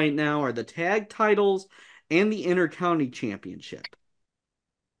have right now are the tag titles and the Intercounty Championship.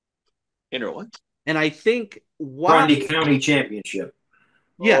 Inter what? And I think Grundy County Championship.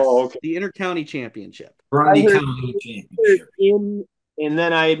 Yes, Oh, okay. the Intercounty Championship. Grundy heard- County Championship. And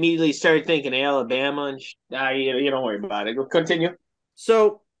then I immediately started thinking Alabama, and you don't worry about it. We'll continue.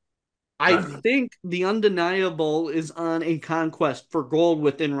 So I think the Undeniable is on a conquest for gold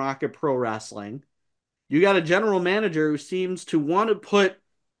within Rocket Pro Wrestling. You got a general manager who seems to want to put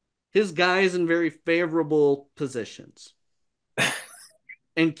his guys in very favorable positions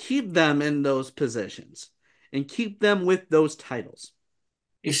and keep them in those positions and keep them with those titles.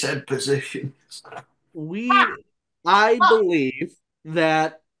 He said positions. I believe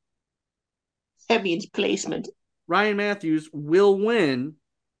that means placement. Ryan Matthews will win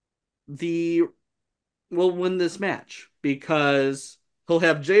this match because he'll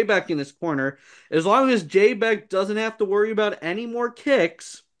have J-Beck in his corner. As long as J-Beck doesn't have to worry about any more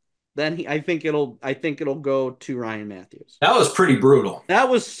kicks, then I think it'll go to Ryan Matthews. That was pretty brutal. That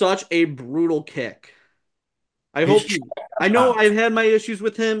was such a brutal kick. I know I've had my issues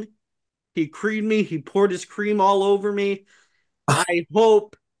with him. He creamed me. He poured his cream all over me. I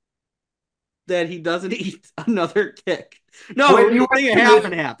hope that he doesn't eat another kick. No, it was a thing of half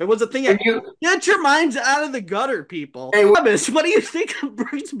and half. It was a thing of get your minds out of the gutter, people. Hey, what do you think of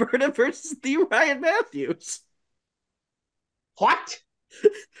Bruce Burton versus the Ryan Matthews? What?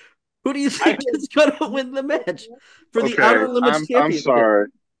 Who do you think is going to win the match for the Outer Limits Championship? I'm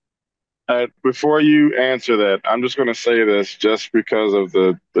sorry. Before you answer that, I'm just going to say this just because of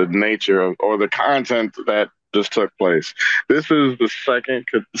the nature of or the content that just took place. This is the second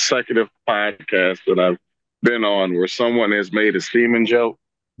consecutive podcast that I've been on where someone has made a semen joke.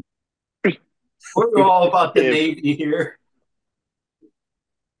 We're all about the Navy here.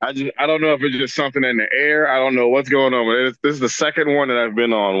 I don't know if it's just something in the air. I don't know what's going on, but this is the second one that I've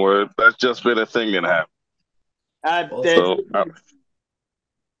been on where that's just been a thing that happened.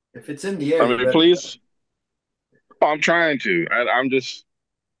 If it's in the air, I mean, please. I'm trying to. I'm just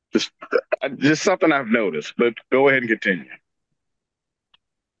something I've noticed. But go ahead and continue.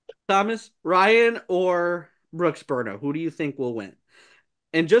 Thomas, Ryan, or Brooks Burno, who do you think will win?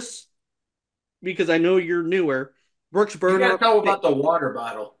 And just because I know you're newer, Brooks Burno. You gotta tell about the water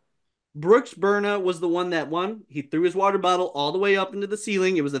bottle. Brooks Burno was the one that won. He threw his water bottle all the way up into the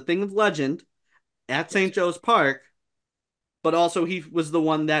ceiling. It was a thing of legend at St. Joe's Park. But also he was the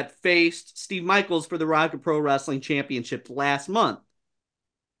one that faced Steve Michaels for the Rocket Pro Wrestling Championship last month.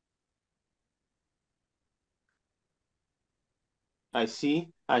 I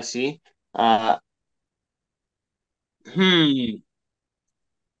see.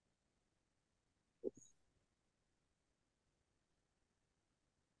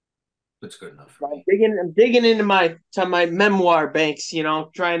 That's good enough for me. I'm digging into my memoir banks,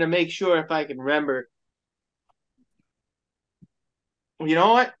 trying to make sure if I can remember. You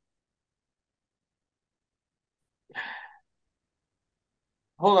know what?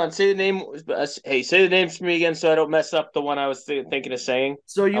 Hold on. Say the name. Hey, say the names for me again so I don't mess up the one I was thinking of saying.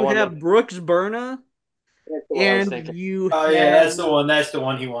 So you have Brooks Burna, and you that's the one. That's the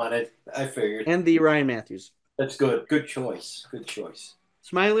one he wanted. I figured. And the Ryan Matthews. That's good. Good choice.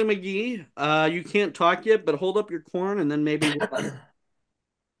 Smiley McGee, you can't talk yet, but hold up your corn and then maybe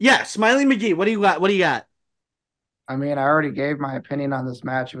Yeah, Smiley McGee, what do you got? I mean, I already gave my opinion on this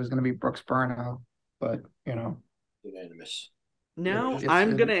match. It was going to be Brooks Burno, but unanimous. Now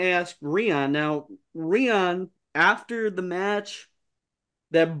I'm going to ask Rion. Now, Rion, after the match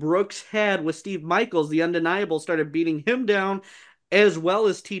that Brooks had with Steve Michaels, the Undeniable started beating him down as well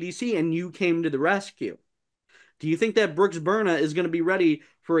as TDC, and you came to the rescue. Do you think that Brooks Burna is going to be ready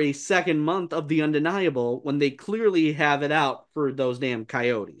for a second month of the Undeniable when they clearly have it out for those damn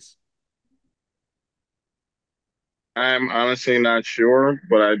Coyotes? I'm honestly not sure,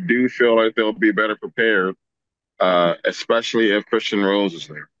 but I do feel like they'll be better prepared, especially if Christian Rose is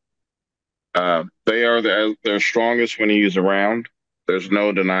there. They are their strongest when he is around. There's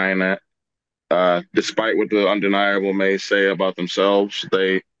no denying that. Despite what the Undeniable may say about themselves,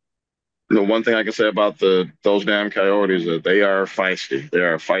 the one thing I can say about those damn Coyotes is that they are feisty. They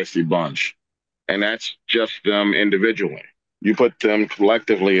are a feisty bunch, and that's just them individually. You put them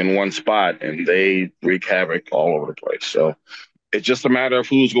collectively in one spot, and they wreak havoc all over the place. So it's just a matter of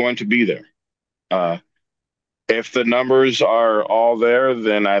who's going to be there. If the numbers are all there,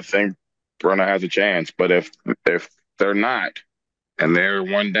 then I think Burna has a chance. But if they're not, and they're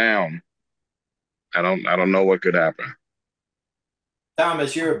one down, I don't know what could happen.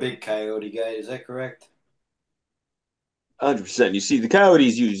 Thomas, you're a big Coyote guy. Is that correct? 100%. You see, the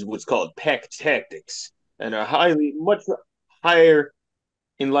Coyotes use what's called pack tactics and are much higher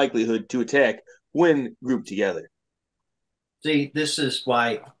in likelihood to attack when grouped together. See, this is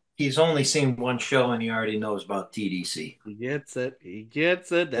why he's only seen one show and he already knows about TDC. He gets it. He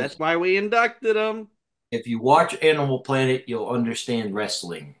gets it. That's why we inducted him. If you watch Animal Planet, you'll understand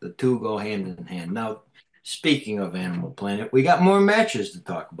wrestling. The two go hand in hand. Now, speaking of Animal Planet, we got more matches to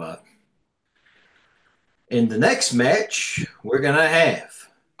talk about. In the next match, we're going to have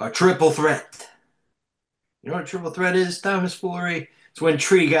a triple threat. You know what a triple threat is, Thomas Foolery? It's when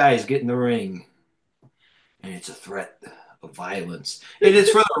three guys get in the ring. And it's a threat of violence. It is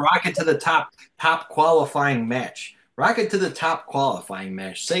for the Rocket to the top qualifying match. Rocket to the top qualifying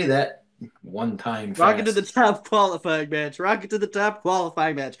match. Say that one time fast. Rocket to the top qualifying match. Rocket to the top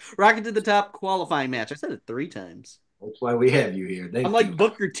qualifying match. Rocket to the top qualifying match. I said it 3 times. That's why we have you here. I'm like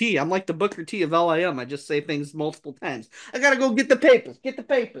Booker T. I'm like the Booker T of LIM. I just say things multiple times. I gotta go get the papers. Get the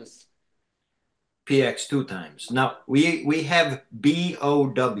papers. PX 2 times. Now we have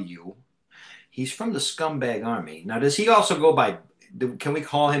BOW. He's from the Scumbag Army. Now does he also go by? Can we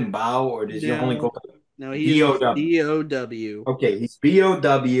call him Bow or does he only go by? No, he's BOW. Okay, he's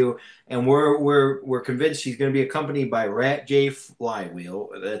BOW, and we're convinced he's going to be accompanied by Rat J Flywheel.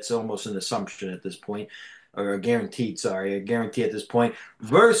 That's almost an assumption at this point, or a guaranteed. Sorry, a guarantee at this point.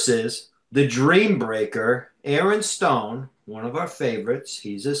 Versus the Dream Breaker, Aaron Stone, one of our favorites.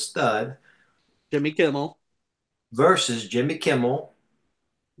 He's a stud. Jimmy Kimmel. Versus Jimmy Kimmel.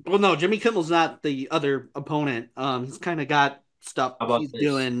 Well, no, Jimmy Kimmel's not the other opponent. He's kind of got stuff he's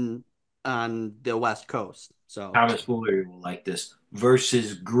doing on the West Coast. So Thomas Foolery will like this.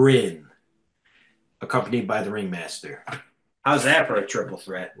 Versus Grin, accompanied by the Ringmaster. How's that for a triple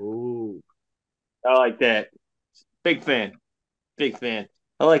threat? Ooh, I like that. Big fan. Big fan.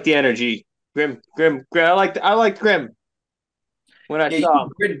 I like the energy. Grim. I like Grim. When I saw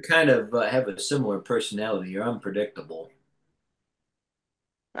him. Grin kind of have a similar personality. You're unpredictable.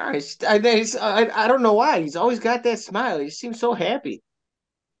 I don't know why. He's always got that smile. He seems so happy.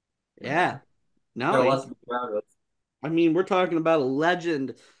 Yeah. No, I mean, we're talking about a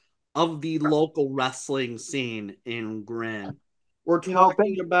legend of the local wrestling scene in Grin. We're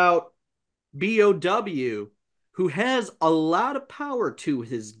talking about BOW, who has a lot of power to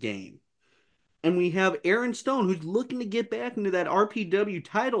his game. And we have Aaron Stone, who's looking to get back into that RPW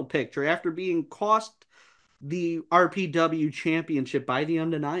title picture after being cost the RPW championship by the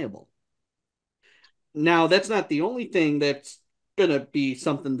Undeniable. Now, that's not the only thing that's going to be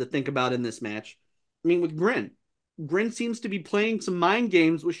something to think about in this match. I mean, with Grin seems to be playing some mind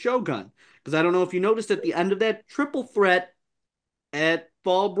games with Shogun. Because I don't know if you noticed at the end of that triple threat at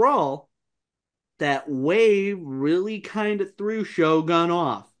Fall Brawl, that wave really kind of threw Shogun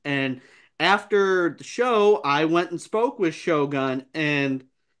off. And after the show, I went and spoke with Shogun, and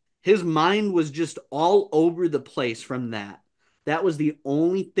his mind was just all over the place from that. That was the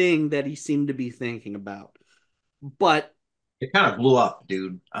only thing that he seemed to be thinking about. But it kind of blew up,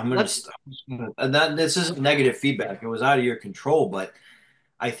 dude. This isn't negative feedback. It was out of your control, but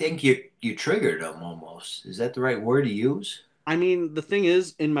I think you triggered him almost. Is that the right word to use? I mean, the thing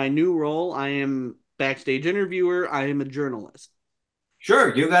is, in my new role, I am backstage interviewer. I am a journalist.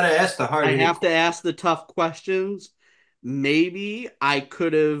 Sure, you got to ask the hard. I have to ask the tough questions. Maybe I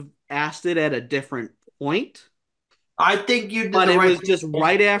could have asked it at a different point. I think you did, but it was just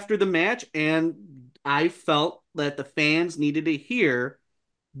right after the match, and I felt that the fans needed to hear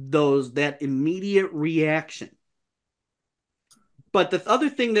that immediate reaction. But the other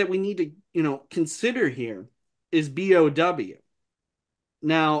thing that we need to, consider here is BOW.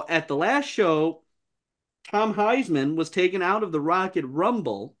 Now, at the last show, Tom Heisman was taken out of the Rocket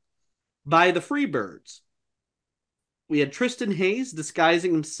Rumble by the Freebirds. We had Tristan Hayes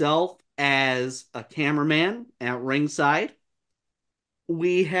disguising himself as a cameraman at ringside.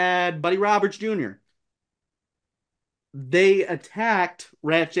 We had Buddy Roberts Jr. They attacked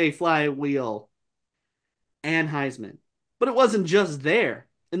Rat J Flywheel and Heisman. But it wasn't just there.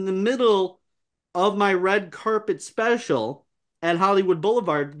 In the middle of my red carpet special at Hollywood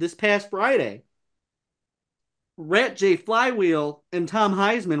Boulevard this past Friday, Rat J Flywheel and Tom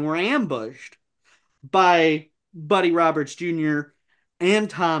Heisman were ambushed by Buddy Roberts Jr.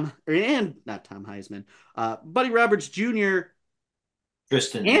 and not Tom Heisman, Buddy Roberts Jr.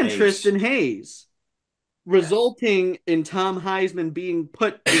 Tristan Hayes, resulting in Tom Heisman being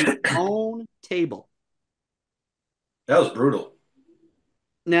put in his own table. That was brutal.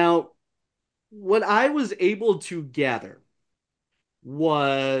 Now, what I was able to gather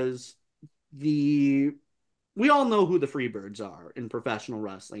was the we all know who the Freebirds are in professional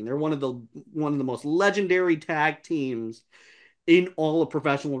wrestling. They're one of the most legendary tag teams in all of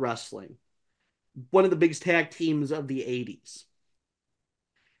professional wrestling. One of the biggest tag teams of the 80s.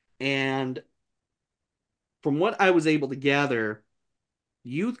 And from what I was able to gather,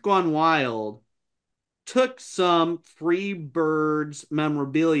 Youth Gone Wild took some Freebirds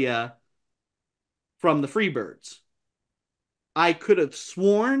memorabilia from the Freebirds. I could have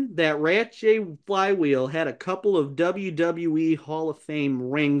sworn that Rat J Flywheel had a couple of WWE Hall of Fame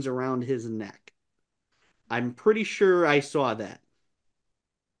rings around his neck. I'm pretty sure I saw that.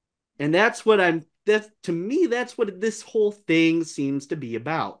 And to me, that's what this whole thing seems to be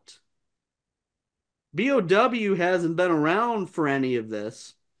about. BOW hasn't been around for any of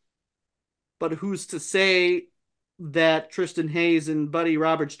this, but who's to say that Tristan Hayes and Buddy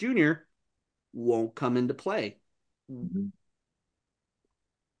Roberts Jr. won't come into play? Mm-hmm.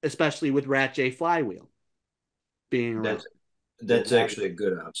 Especially with Rat J Flywheel being around. That's actually a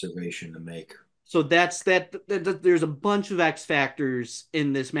good observation to make. So there's a bunch of X factors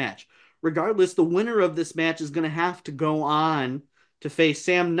in this match. Regardless, the winner of this match is going to have to go on to face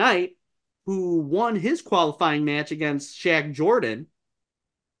Sam Knight, who won his qualifying match against Shaq Jordan,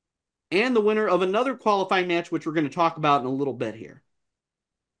 and the winner of another qualifying match, which we're going to talk about in a little bit here.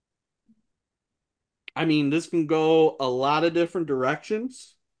 I mean, this can go a lot of different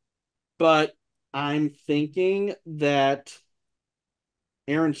directions, but I'm thinking that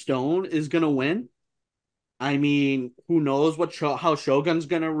Aaron Stone is going to win. I mean, who knows how Shogun's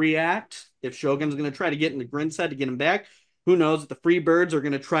going to react. If Shogun's going to try to get in the Grin set to get him back, who knows if the Freebirds are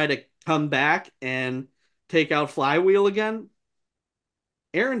going to try to come back and take out Flywheel again.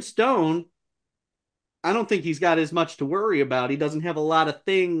 Aaron Stone, I don't think he's got as much to worry about. He doesn't have a lot of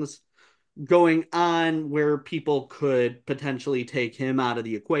things going on where people could potentially take him out of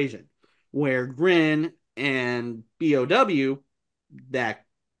the equation. Where Grin and BOW, that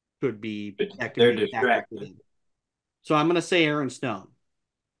could be they're distracted. So I'm going to say Aaron Stone.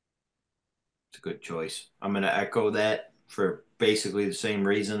 It's a good choice. I'm going to echo that for basically the same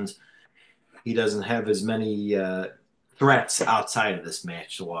reasons. He doesn't have as many threats outside of this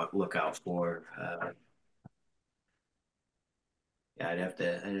match to look out for. Yeah, I'd have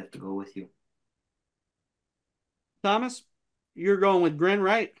to go with you. Thomas, you're going with Grin,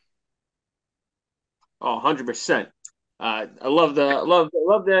 right? Oh, 100%. I love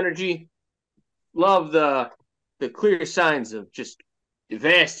the energy. Love the clear signs of just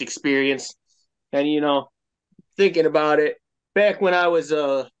vast experience. And thinking about it, back when I was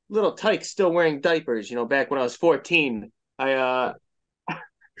a little tyke still wearing diapers, back when I was 14, I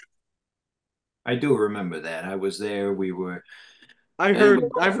do remember that. I was there.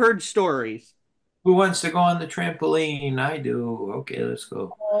 I've heard stories. Who wants to go on the trampoline? I do. Okay, let's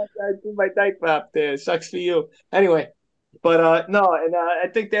go. Oh, I do my diaper up there. Sucks for you. Anyway, but no, and I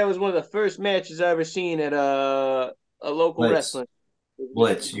think that was one of the first matches I ever seen at a local wrestling.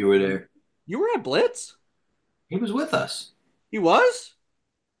 Blitz, you were there. You were at Blitz? He was with us. He was?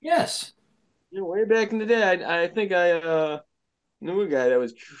 Yes. Way back in the day, I think I knew a guy that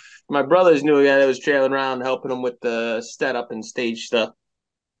was. My brothers knew a guy that was trailing around helping him with the setup and stage stuff.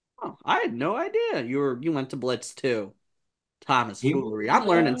 Oh, I had no idea you went to Blitz too. Thomas Foolery. I'm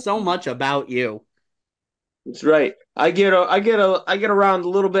learning so much about you. That's right. I get around a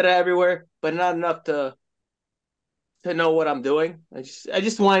little bit everywhere, but not enough to know what I'm doing. I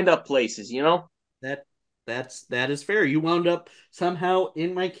just wind up places, That is fair. You wound up somehow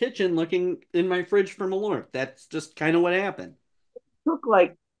in my kitchen looking in my fridge for Malort. That's just kind of what happened. It took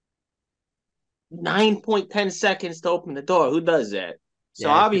like 9.10 seconds to open the door. Who does that? So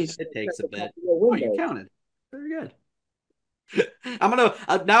yeah, obviously it takes a bit. Oh, you counted. Very good. I'm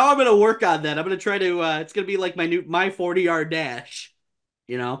gonna work on that. I'm gonna try to. It's gonna be like my 40-yard dash.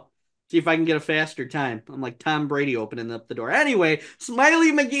 See if I can get a faster time. I'm like Tom Brady opening up the door. Anyway,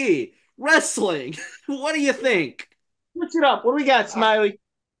 Smiley McGee wrestling. What do you think? Switch it up. What do we got, Smiley?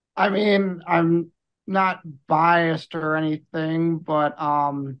 I mean, I'm not biased or anything, but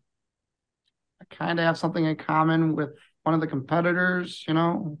I kind of have something in common with one of the competitors,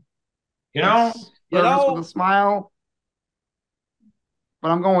 Nervous with a smile. But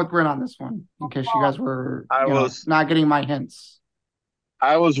I'm going with Grin on this one, in case you guys were not getting my hints.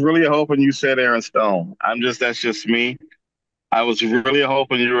 I was really hoping you said Aaron Stone. That's just me. I was really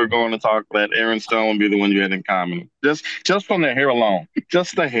hoping you were going to talk that Aaron Stone would be the one you had in common. Just from the hair alone.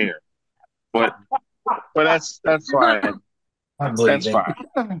 Just the hair. But that's fine. That's fine.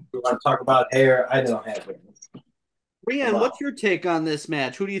 You want to talk about hair? I don't have it. Rion, what's your take on this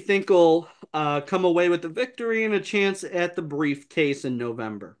match? Who do you think will come away with the victory and a chance at the briefcase in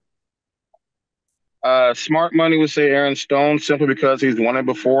November? Smart money would say Aaron Stone simply because he's won it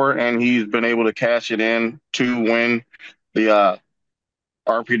before and he's been able to cash it in to win the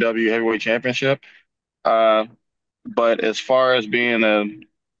RPW Heavyweight Championship. Uh, but as far as the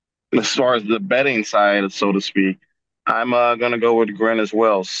betting side, so to speak, I'm gonna go with Grin as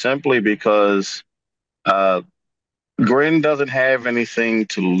well, simply because uh, Grin doesn't have anything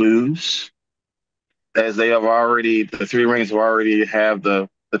to lose, as the three rings have already have the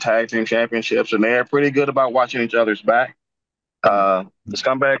tag team championships, and they are pretty good about watching each other's back. The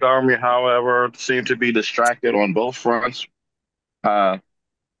Scumbag Army, however, seem to be distracted on both fronts. Uh,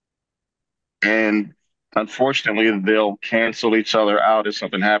 and unfortunately, they'll cancel each other out if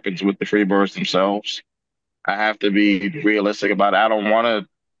something happens with the Freebirds themselves. I have to be realistic about it. I don't want to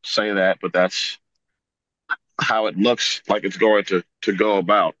say that, but that's how it looks like it's going to go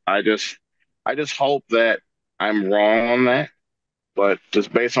about. I just hope that I'm wrong on that, but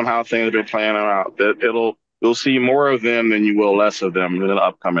just based on how things have been playing out, that you'll see more of them than you will less of them in the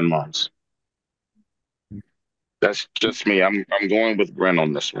upcoming months. That's just me. I'm going with Gren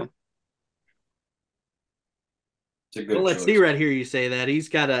on this one. It's a Well, good let choice. C-Red hear you say that. He's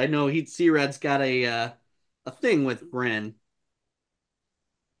got a, I know C-Red's got a thing with Gren.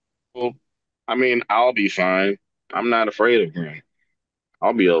 Well, I mean, I'll be fine. I'm not afraid of Gren.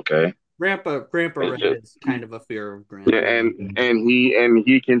 I'll be okay. Grandpa It's Red just, is kind of a fear of Gren. yeah, and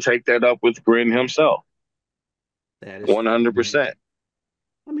he can take that up with Gren himself, That is true. 100%.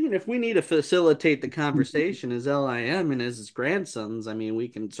 I mean, if we need to facilitate the conversation as LIM and as his grandsons, I mean, we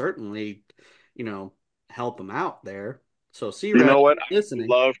can certainly, you know, help him out there. So You C-Red know what? I would listening.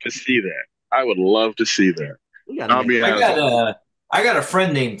 love to see that. I would love to see that. We got to I'll make. be I honest got with you. a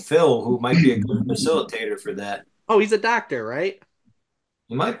friend named Phil who might be a good facilitator for that. Oh, he's a doctor, right?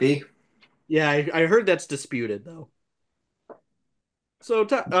 He might be. Yeah, I heard that's disputed though. So,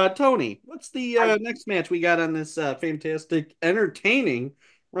 Tony, what's the next match we got on this fantastic, entertaining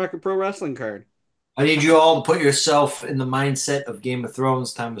Rocket Pro Wrestling card? I need you all to put yourself in the mindset of Game of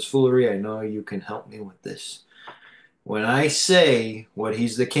Thrones, Thomas Foolery. I know you can help me with this. When I say what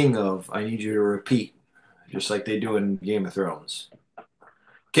he's the king of, I need you to repeat, just like they do in Game of Thrones.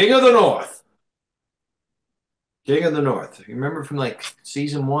 King of the North. King of the North. You remember from like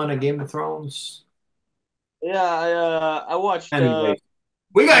season 1 of Game of Thrones? Yeah, I watched. Anyway,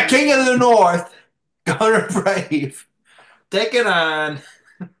 we got King of the North, Gunner Brave, taking on.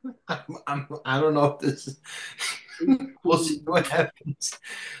 I don't know if this is. We'll see what happens.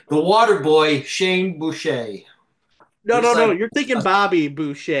 The Water Boy, Shane Boucher. No, He's no, no. like, You're thinking Bobby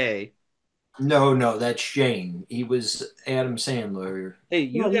Boucher. no, that's Shane. He was Adam Sandler. Hey,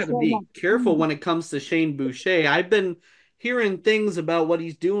 you got to be careful when it comes to Shane Boucher. I've been hearing things about what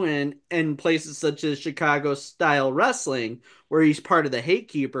he's doing in places such as Chicago style wrestling, where he's part of the Hate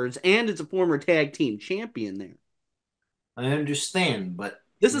Keepers and is a former tag team champion there. I understand, but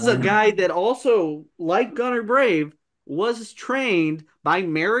This is a guy that also, like Gunner Brave, was trained by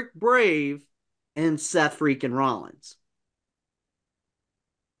Merrick Brave and Seth freaking Rollins.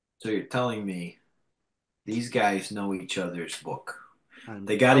 so you're telling me these guys know each other's book. I'm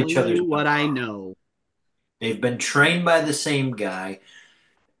They got each telling other's you what number. I know. They've been trained by the same guy.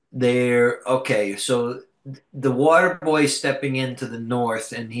 They're okay. So the Water Boy stepping into the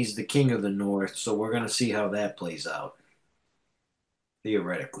North, and he's the king of the North. So we're gonna see how that plays out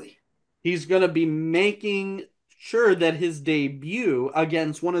theoretically. He's going to be making sure that his debut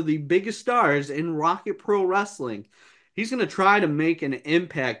against one of the biggest stars in Rocket Pro Wrestling, he's going to try to make an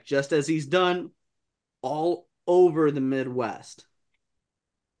impact just as he's done all over the Midwest.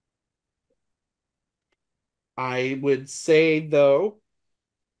 I would say, though,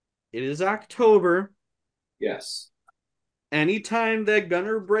 it is October. Yes. Anytime that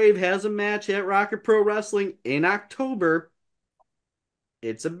Gunner Brave has a match at Rocket Pro Wrestling in October,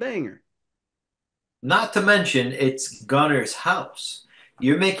 it's a banger. Not to mention, it's Gunner's house.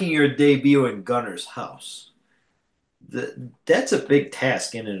 You're making your debut in Gunner's house. That's a big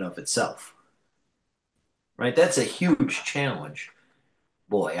task in and of itself, right? That's a huge challenge.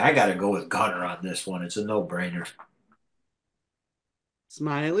 Boy, I got to go with Gunner on this one. It's a no-brainer.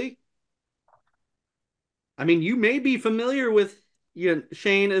 Smiley. I mean, you may be familiar with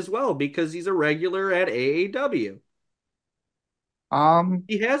Shane as well because he's a regular at AAW.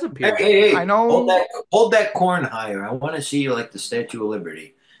 He has appeared. Hey, I know. Hold that corn higher. I want to see you like the Statue of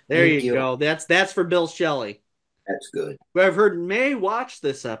Liberty. There Thank you go. That's for Bill Shelley, That's good. who I've heard may watch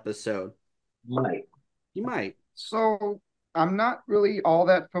this episode. Mike. You might. So I'm not really all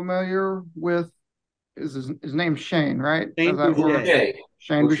that familiar with his name's Shane, right? Shane Is that Boucher. where Okay.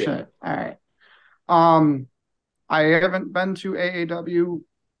 Shane Boucher. All right. I haven't been to AAW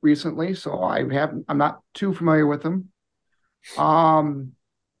recently, so I'm not too familiar with him.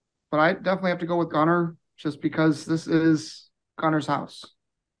 But I definitely have to go with Gunner just because this is Gunner's house.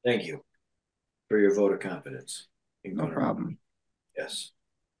 Thank you for your vote of confidence in No Gunner. problem. Yes.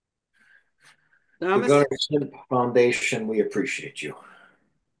 The Thomas, Gunner Simp Foundation, we appreciate you.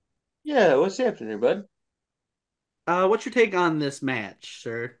 Yeah, what's happening, bud? what's your take on this match,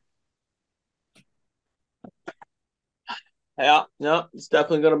 sir? Yeah, no, it's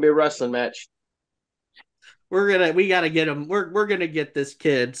definitely going to be a wrestling match. We gotta get him. We're gonna get this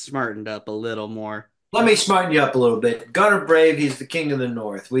kid smartened up a little more. Let me smarten you up a little bit. Gunner Brave, he's the king of the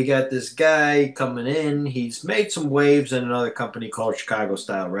North. We got this guy coming in. He's made some waves in another company called Chicago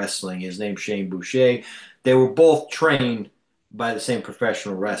Style Wrestling. His name's Shane Boucher. They were both trained by the same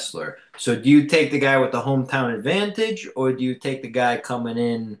professional wrestler. So do you take the guy with the hometown advantage, or do you take the guy coming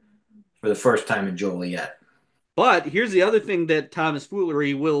in for the first time in Joliet? But here's the other thing that Thomas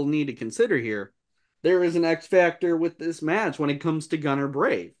Foolery will need to consider here. There is an X factor with this match when it comes to Gunner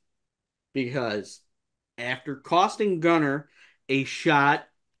Brave. Because after costing Gunner a shot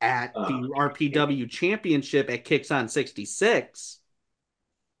at the RPW championship at Kicks on 66,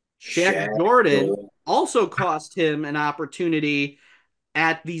 Shaq Jordan also cost him an opportunity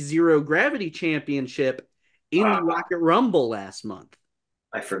at the Zero Gravity Championship in the Rocket Rumble last month.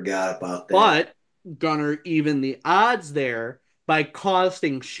 I forgot about that. But Gunner even the odds there by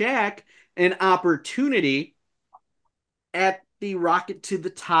costing Shaq an opportunity at the Rocket to the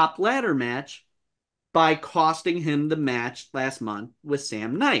Top ladder match by costing him the match last month with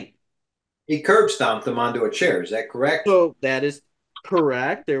Sam Knight. He curb stomped him onto a chair. Is that correct? So that is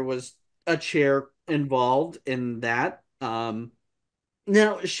correct. There was a chair involved in that. Now,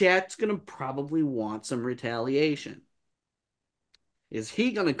 Shaq's going to probably want some retaliation. Is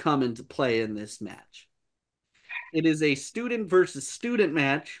he going to come into play in this match? It is a student versus student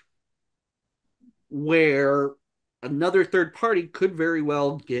match where another third party could very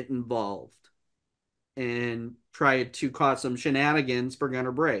well get involved and try to cause some shenanigans for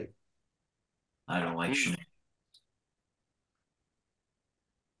Gunner Brave. I don't like shenanigans.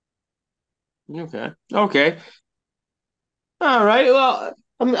 Okay. All right. Well,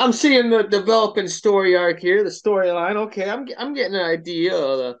 I'm seeing the developing story arc here, the storyline. Okay, I'm getting an idea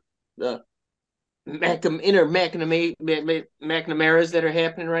of the McNamara's that are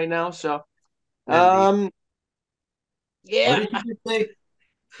happening right now. So, yeah. What did you say?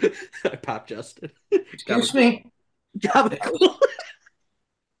 I popped Justin. Excuse me? That's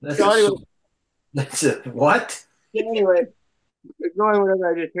a what? Anyway, ignoring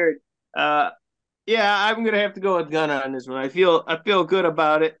whatever I just heard. Yeah, I'm gonna have to go with Gunna on this one. I feel good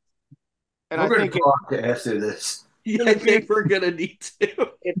about it, and We're I gonna think talk after this. Yeah, I think we're gonna need to.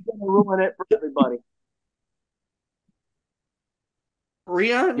 it's gonna ruin it for everybody.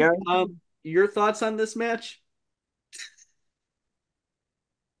 Rion, Yeah. Your thoughts on this match?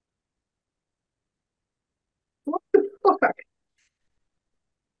 What the fuck?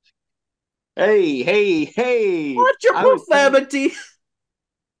 Hey! What's your profanity?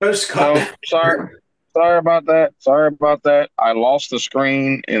 No, sorry about that. I lost the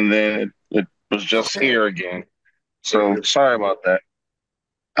screen and then it was just here again. So sorry about that.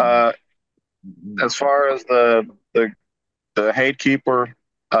 As far as the Hatekeeper,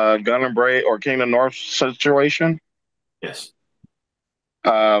 Gunner Bray or Kingdom North situation, Yes.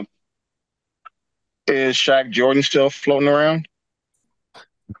 is Shaq Jordan still floating around?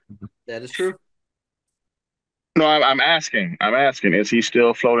 That is true. No, I'm asking. Is he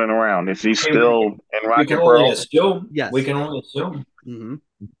still floating around? Is he still in We Rocket can only Pearl? assume. Yes. We can only assume.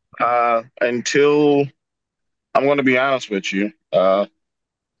 Mm-hmm. Until I'm going to be honest with you,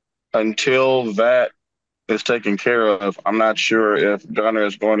 until that is taken care of, I'm not sure if Gunner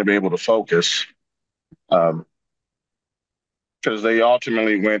is going to be able to focus. Because they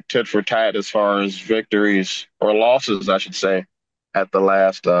ultimately went tit for tat as far as victories or losses, I should say, at the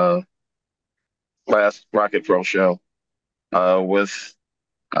last Rocket Pro show, with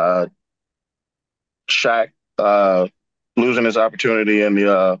Shaq losing his opportunity in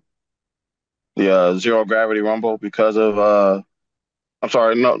the Zero Gravity Rumble because of I'm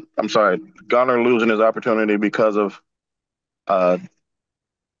sorry, Gunner losing his opportunity because of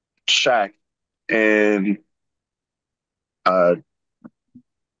Shaq, and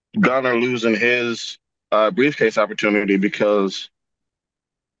Gunner losing his briefcase opportunity because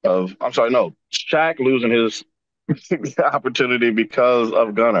of Shaq losing his opportunity because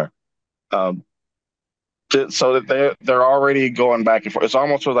of Gunner. So that they're already going back and forth. It's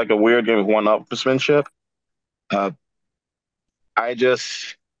almost like a weird game of one-upsmanship. I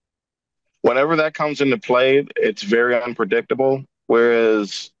just, whenever that comes into play, it's very unpredictable.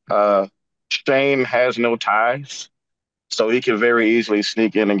 whereas Shane has no ties, so he can very easily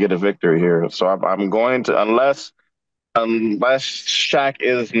sneak in and get a victory here. So I'm going to, unless Shaq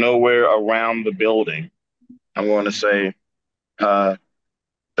is nowhere around the building, I'm going to say uh,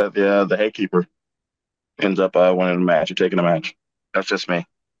 that the Haykeeper ends up winning the match or taking the match. That's just me.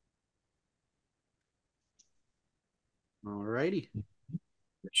 All righty.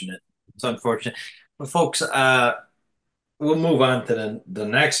 Unfortunate. It's unfortunate. But folks, we'll move on to the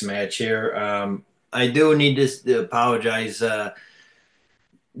next match here. I do need to apologize that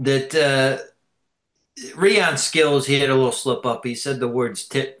Rion Skillz, he had a little slip up. He said the words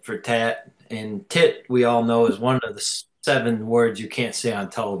tit for tat, and tit, we all know, is one of the 7 words you can't say on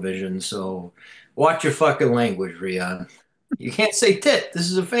television. So watch your fucking language, Rion. You can't say tit. This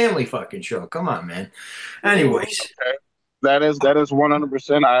is a family fucking show. Come on, man. Anyways, Okay. That is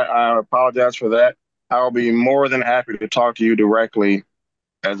 100%. I apologize for that. I'll be more than happy to talk to you directly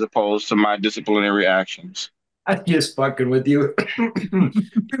as opposed to my disciplinary actions. I'm just fucking with you. We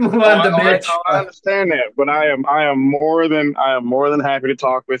move Oh, on to match. I understand that, but I am more than happy to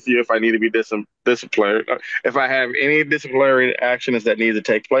talk with you if I need to be disciplinary. If I have any disciplinary actions that need to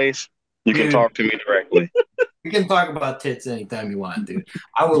take place, you can Dude, talk to me directly. we can talk about tits anytime you want, dude.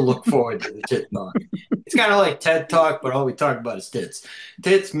 I will look forward to the tit talk. It's kind of like TED Talk, but all we talk about is tits.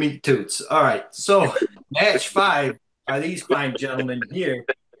 Tits meet toots. All right. So, match 5 are these fine gentlemen here.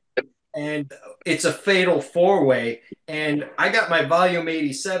 And it's a fatal 4-way. And I got my volume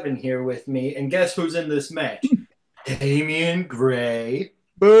 87 here with me. And guess who's in this match? Damian Gray.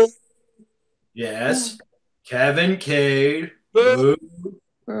 Boo. Yes. Kevin Cade. Boo.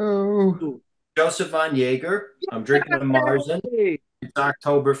 Oh, Joseph Von Jaeger. I'm drinking a Marzen. Hey. It's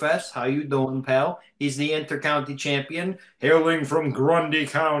Oktoberfest. How you doing, pal? He's the intercounty champion, hailing from Grundy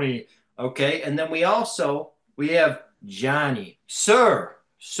County. Okay, and then we have Johnny, Sir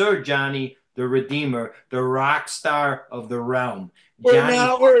Johnny, the Redeemer, the rock star of the realm. We're Johnny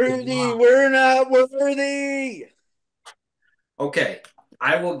not fucking worthy. Rock. We're not worthy. Okay,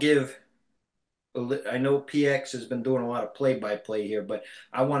 I will give. I know PX has been doing a lot of play-by-play here, but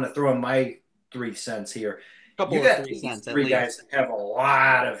I want to throw in my 3 cents here. Couple You of got 3 these cents at 3 guys least. that have a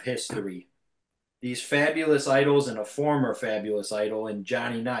lot of history. These fabulous idols and a former fabulous idol and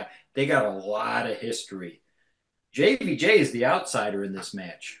Johnny Nye, they got a lot of history. JVJ is the outsider in this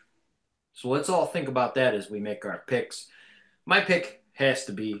match. So let's all think about that as we make our picks. My pick has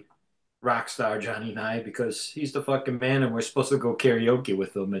to be Rockstar Johnny Nye because he's the fucking man and we're supposed to go karaoke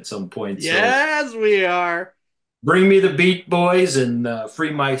with him at some point. So Yes, we are. bring me the Beat Boys and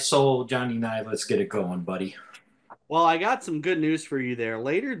free my soul, Johnny Nye. Let's get it going, buddy. Well, I got some good news for you there.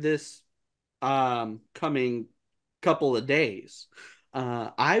 Later this coming couple of days,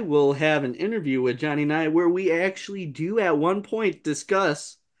 I will have an interview with Johnny Nye where we actually do at one point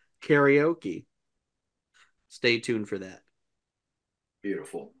discuss karaoke. Stay tuned for that.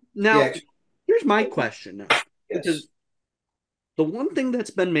 Beautiful. Now, Yeah, here's my question now. yes. Because the one thing that's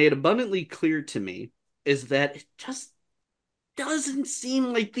been made abundantly clear to me is that it just doesn't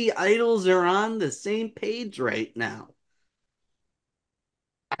seem like the idols are on the same page right now.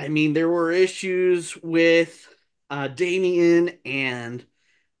 I mean, there were issues with Damian and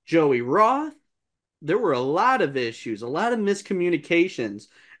Joey Roth. There were a lot of issues, a lot of miscommunications.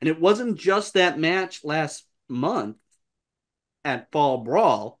 And it wasn't just that match last month at Fall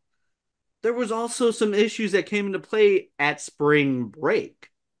Brawl. There was also some issues that came into play at Spring Break.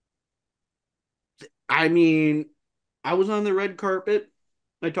 I mean, I was on the red carpet.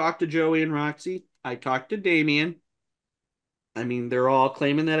 I talked to Joey and Roxy. I talked to Damian. I mean, they're all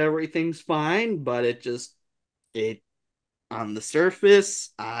claiming that everything's fine, but it on the surface,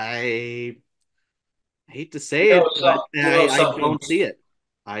 I hate to say it, but I something. don't see it.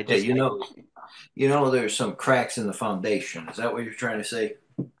 I Yeah, just there's some cracks in the foundation. Is that what you're trying to say?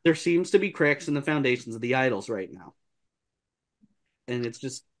 there seems to be cracks in the foundations of the idols right now. And it's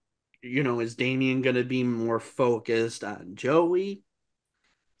just, is Damian going to be more focused on Joey?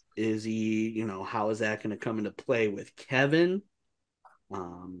 Is he, how is that going to come into play with Kevin?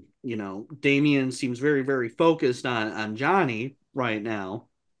 Damian seems very, very focused on Johnny right now.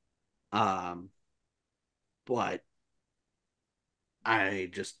 But I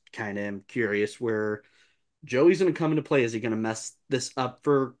just kind of am curious where Joey's going to come into play. Is he going to mess this up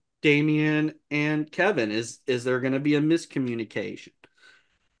for Damian and Kevin? Is there going to be a miscommunication?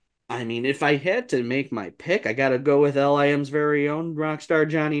 I mean, if I had to make my pick, I got to go with LIM's very own Rockstar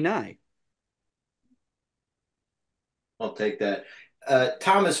Johnny Nye. I'll take that.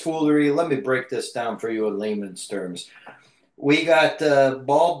 Thomas Foolery, let me break this down for you in layman's terms. We got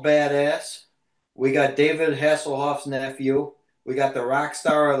Bald Badass. We got David Hasselhoff's nephew. we got the rock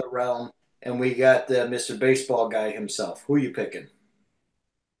star of the realm, and we got the Mr. Baseball guy himself. Who are you picking?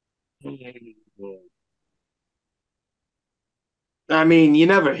 I mean, you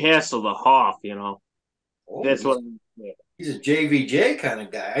never hassle the Hoff, you know. Oh, That's what I'm saying. he's a JVJ kind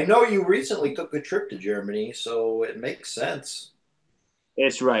of guy. I know you recently took a trip to Germany, so it makes sense.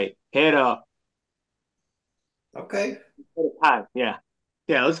 It's right. Head up. Okay. Hi. Yeah.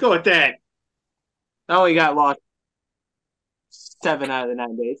 Yeah, let's go with that. Now we got lost 7 out of the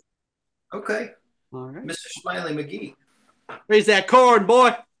 9 days. Okay. All right. Mr. Smiley McGee. Raise that corn,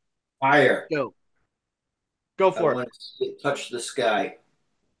 boy. Fire. Go. Go I for it. want to see it touch the sky.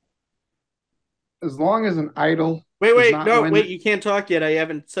 As long as an idol Wait, does wait, not no, win. wait. You can't talk yet. I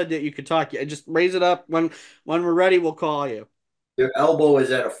haven't said that you could talk yet. Just raise it up when we're ready. We'll call you. Your elbow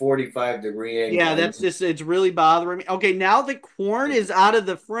is at a 45-degree angle. Yeah, that's just it's really bothering me. Okay, now the corn is out of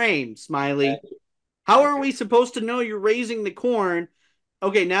the frame, Smiley. How are we supposed to know you're raising the corn?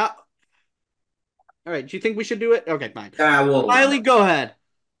 Okay, now. All right. Do you think we should do it? Okay, fine. Smiley, go ahead.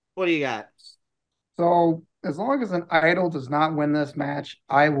 What do you got? So as long as an idol does not win this match,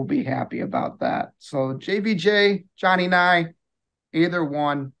 I will be happy about that. So JVJ, Johnny Nye, either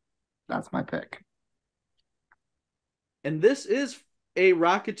one, that's my pick. And this is a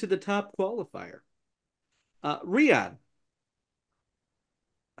Rocket to the Top qualifier. Rion,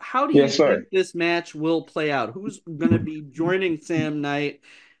 how do you Yes, sir. think this match will play out? Who's going to be joining Sam Knight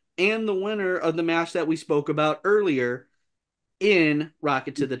and the winner of the match that we spoke about earlier in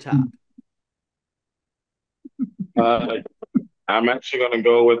Rocket to the Top? I'm actually going to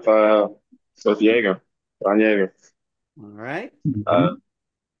go with Jaeger, Ron Jaeger. All right.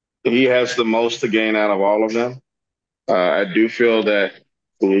 He has the most to gain out of all of them. I do feel that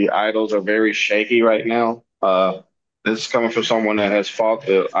the idols are very shaky right now. This is coming from someone that has fought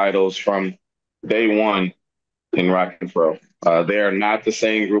the idols from day one in Rock and Pro. They are not the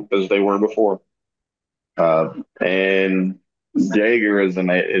same group as they were before. And Jaeger he's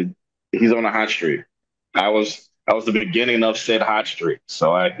on a hot streak. I was the beginning of said hot streak,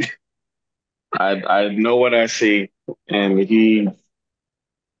 so I know what I see, and he's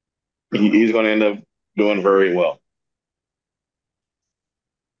going to end up doing very well.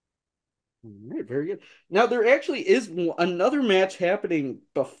 All right, very good. Now there actually is another match happening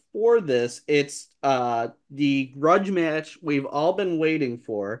before this. It's the grudge match we've all been waiting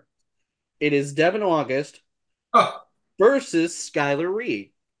for. It is Devin August Oh, versus Skylar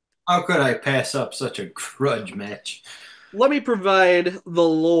Reed. how could I pass up such a grudge match? Let me provide the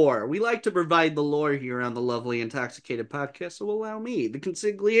lore. We like to provide the lore here on the Lovely Intoxicated podcast, so allow me, the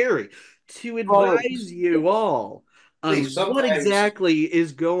consigliere, to advise you all on what exactly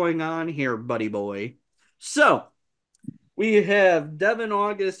is going on here, buddy boy. So, we have Devin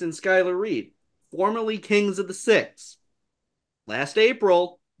August and Skylar Reed, formerly Kings of the Six. Last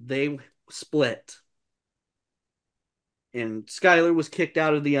April, they split. And Skylar was kicked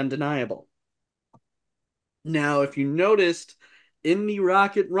out of the Undeniable. Now, if you noticed in the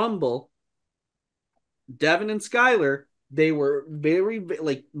Rocket Rumble, Devin and Skylar, they were very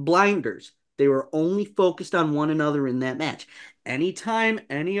like blinders. They were only focused on one another in that match. Anytime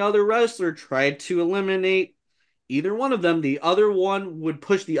any other wrestler tried to eliminate either one of them, the other one would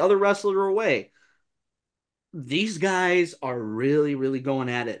push the other wrestler away. These guys are really, really going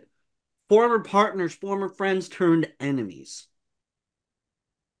at it. Former partners, former friends turned enemies.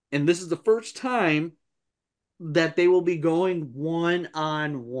 And this is the first time that they will be going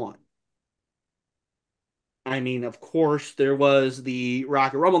one-on-one. I mean, of course, there was the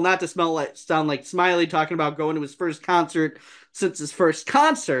Rocket Rumble. Not to sound like Smiley talking about going to his first concert since his first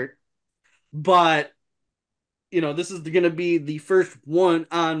concert, but this is going to be the first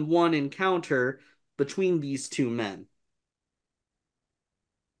one-on-one encounter between these two men,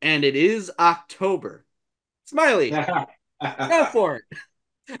 and it is October. Smiley, go for it.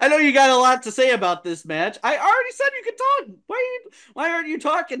 I know you got a lot to say about this match. I already said you could talk. Why aren't you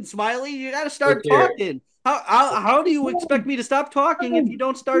talking, Smiley? You got to start talking. How do you expect me to stop talking if you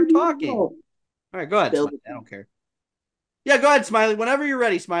don't start talking? All right, go ahead, Smiley. I don't care. Yeah, go ahead, Smiley. Whenever you're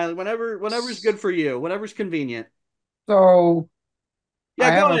ready, Smiley. Whenever's good for you. Whenever's convenient. So,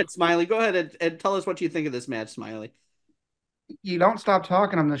 yeah, go ahead, Smiley. Go ahead and tell us what you think of this match, Smiley. You don't stop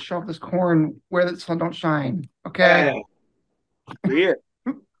talking. I'm going to shove this corn where the sun don't shine. Okay. Weird.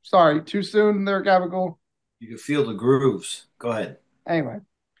 Sorry, too soon there, Gabagool. You can feel the grooves. Go ahead. Anyway,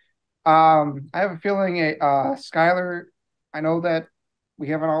 I have a feeling Skylar, I know that we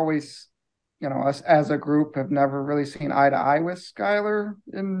haven't always, us as a group have never really seen eye to eye with Skylar.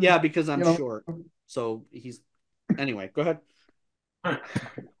 Yeah, because I'm short. So anyway, go ahead.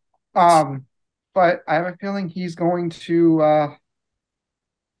 but I have a feeling he's going to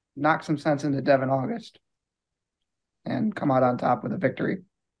knock some sense into Devin August and come out on top with a victory.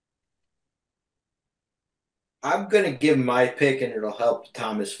 I'm going to give my pick, and it'll help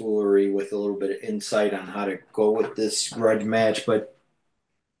Thomas Foolery with a little bit of insight on how to go with this grudge match. But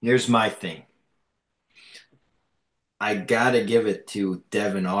here's my thing. I got to give it to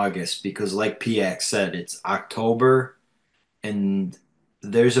Devin August because, like PX said, it's October, and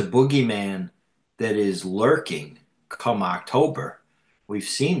there's a boogeyman that is lurking come October. We've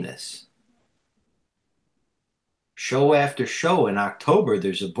seen this. Show after show in October,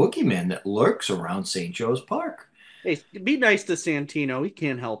 there's a boogeyman that lurks around St. Joe's Park. Hey, be nice to Santino. He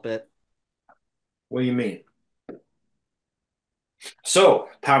can't help it. What do you mean? So,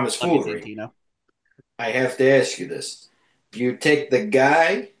 Thomas Love you, Foolery, Santino. I have to ask you this. Do you take the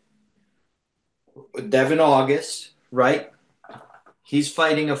guy, Devin August, right? He's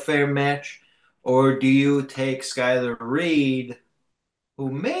fighting a fair match. Or do you take Skylar Reed,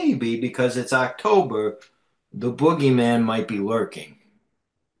 who maybe, because it's October, the boogeyman might be lurking?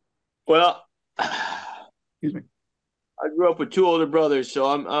 Well, Excuse me. I grew up with two older brothers, so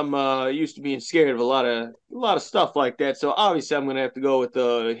I'm used to being scared of a lot of stuff like that. So obviously, I'm gonna have to go with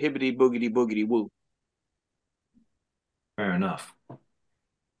the hibbity boogity boogity woo. Fair enough.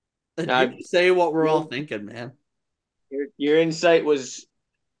 Now, You say what we're all thinking, man. your insight was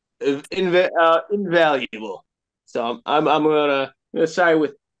invaluable. So I'm gonna side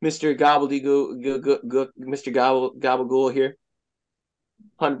with Mr. Gobbledygook, Mr. Gabagool here,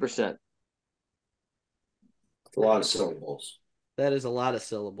 100%. It's a lot of syllables. That is a lot of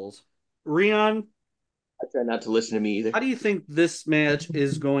syllables. Rion, I try not to listen to me either. how do you think this match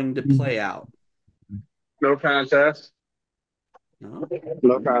is going to play out? No contest. No?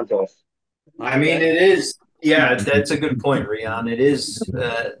 No contest. I mean, it is. Yeah, that's a good point, Rion. It is.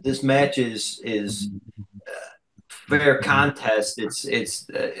 This match is fair contest. It's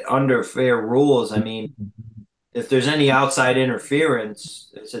under fair rules. I mean, if there's any outside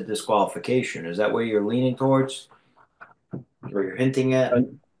interference, it's a disqualification. Is that where you're leaning towards, or you're hinting at?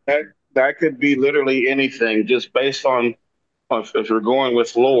 That that could be literally anything, just based on if you're going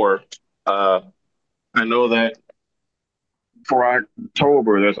with lore. Uh, I know that for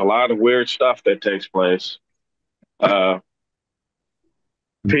October, there's a lot of weird stuff that takes place. Uh,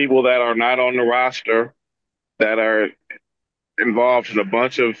 People that are not on the roster that are involved in a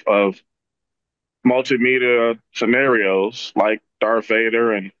bunch of multimedia scenarios like Darth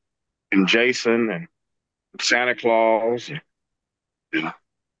Vader and Jason and Santa Claus. And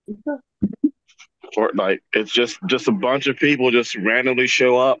Fortnite. It's just a bunch of people just randomly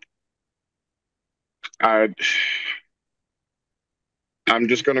show up. I I'm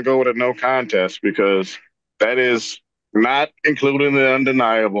just gonna go with a no contest because that is not including the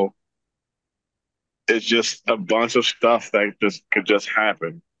undeniable. It's just a bunch of stuff that just could just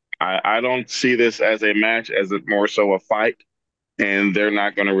happen. I don't see this as a match, as it more so a fight, and they're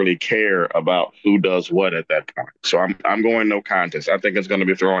not going to really care about who does what at that point. So I'm going no contest. I think it's going to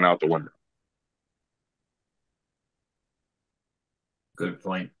be thrown out the window. Good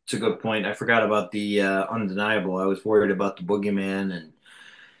point. It's a good point. I forgot about the undeniable. I was worried about the boogeyman and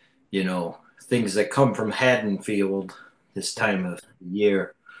things that come from Haddonfield this time of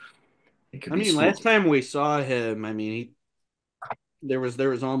year. It could I be mean, last spooky. time we saw him, I mean, there was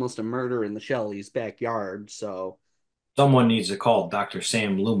almost a murder in the Shelley's backyard, so Someone needs to call Dr.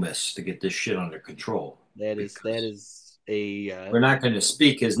 Sam Loomis to get this shit under control. that Because is a we're not going to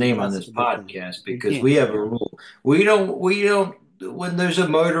speak his name on this investigative thing. podcast We because can't. we have a rule. We don't when there's a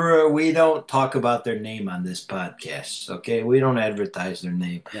murderer, we don't talk about their name on this podcast. Okay, we don't advertise their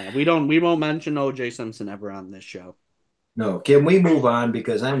name. Yeah, we won't mention O.J. Simpson ever on this show. No, can we move on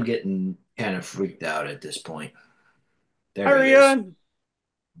because I'm getting kind of freaked out at this point. There he is, Arian!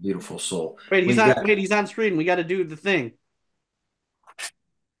 beautiful soul. Wait, We got he's on screen. We got to do the thing.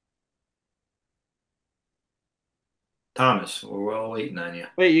 Thomas. We're all waiting on you.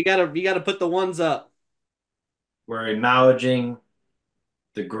 Wait, you gotta put the ones up. We're acknowledging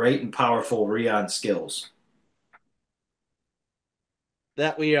the great and powerful Rion Skillz.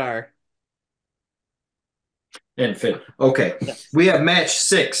 That we are. And Finn. Okay. Yes. We have match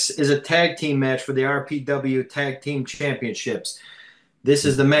 6 is a tag team match for the RPW Tag Team Championships. This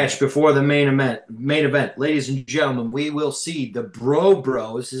is the match before the main event. Ladies and gentlemen, we will see the Bro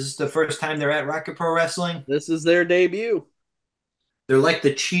Bros. This is the first time they're at Rocket Pro Wrestling. This is their debut. They're like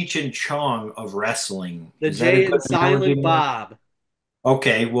the Cheech and Chong of wrestling. The Is that a Jay good and Silent analogy? Bob.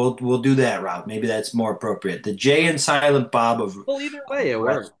 Okay, we'll do that route. Maybe that's more appropriate. The Jay and Silent Bob of Well, either way, it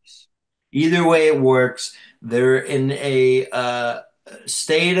works. Either way, it works. They're in a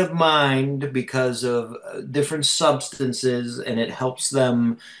state of mind because of different substances, and it helps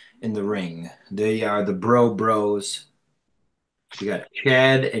them in the ring. They are the Bro Bros. You got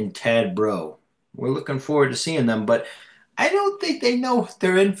Chad and Tad Bro. We're looking forward to seeing them, but I don't think they know what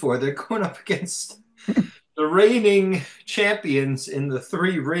they're in for. They're going up against the reigning champions in the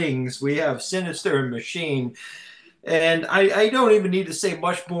three rings. We have Sinister and Machine, and I don't even need to say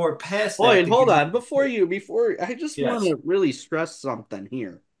much more past Oh, that and to hold give on, before I just want yes. to really stress something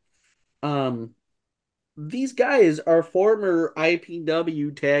here. Um, these guys are former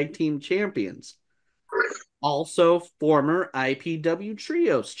IPW Tag Team Champions, also former IPW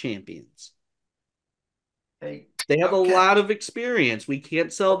Trios Champions. Hey, They have a okay, lot of experience. We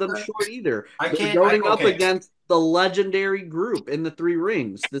can't sell them okay. short either. I They're can't. going up Okay. against the legendary group in the three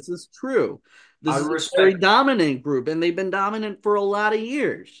rings. This is true. This Out is of a very respect, dominant group, and they've been dominant for a lot of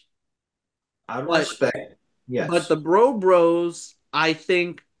years. out of But respect, but yes. the Bros, I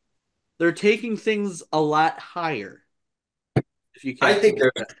think they're taking things a lot higher, if you I catch think my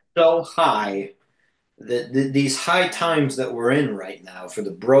they're drift. so high that these high times that we're in right now for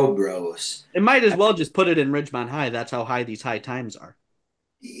the Bro Bros. It might as well just put it in Ridgemont High. That's how high these high times are.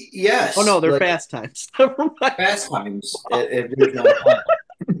 Oh no, Yes, they're like fast times. Never mind. fast times at Ridgemont High.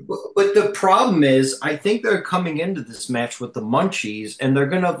 But the problem is, I think they're coming into this match with the munchies, and they're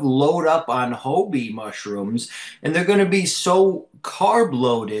going to load up on Hobie mushrooms, and they're going to be so carb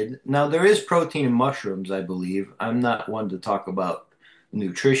loaded. Now, there is protein in mushrooms, I believe. I'm not one to talk about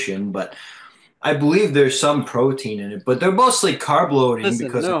nutrition, but I believe there's some protein in it. But they're mostly carb loading Listen,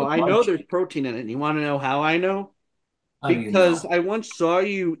 because of no, the I know there's munchies. protein in it. And you want to know how I know? How do you Because know? I once saw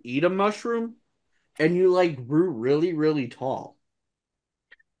you eat a mushroom and you like grew really, really tall.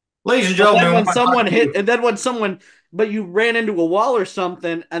 Ladies and But gentlemen, then we when want to talk someone to you. hit, and then when someone, but you ran into a wall or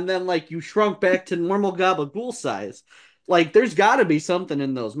something, and then like you shrunk back to normal gabagool size. Like there's got to be something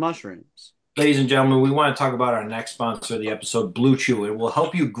in those mushrooms. Ladies and gentlemen, we want to talk about our next sponsor of the episode, Blue Chew. It will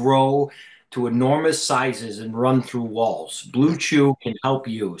help you grow to enormous sizes and run through walls. Blue Chew can help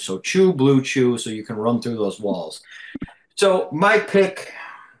you. So chew Blue Chew so you can run through those walls. So my pick,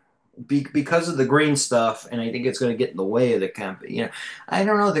 because of the green stuff, and I think it's going to get in the way of the camp. I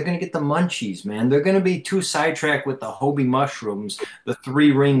don't know. They're going to get the munchies, man. They're going to be too sidetracked with the Hobie mushrooms. The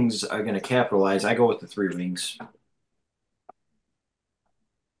three rings are going to capitalize. I go with the three rings.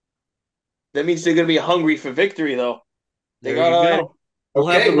 That means they're gonna be hungry for victory, though. They There you gotta go. We'll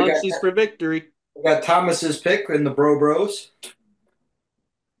have the Okay, munchies for victory. we got Thomas's pick in the Bro Bros.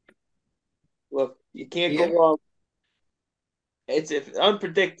 look. You can't go Yeah. wrong. It's if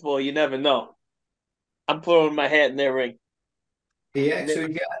unpredictable. You never know. I'm throwing my hat in their ring. Yeah, so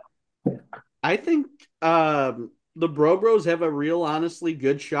you I think the Bros have a real, honestly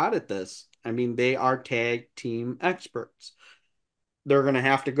good shot at this. I mean, they are tag team experts. They're going to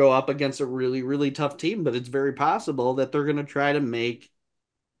have to go up against a really, really tough team, but it's very possible that they're going to try to make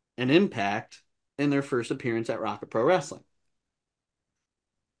an impact in their first appearance at Rocket Pro Wrestling.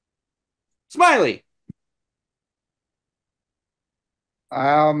 Smiley.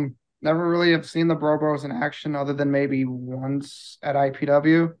 Never really have seen the Bro Bros in action other than maybe once at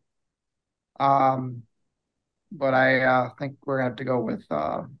IPW. Um, but I think we're gonna have to go with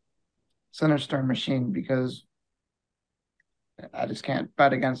Sinister Machine because I just can't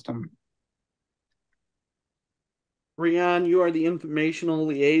bet against them. Rion, you are the informational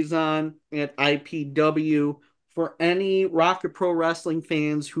liaison at IPW. For any Rocket Pro Wrestling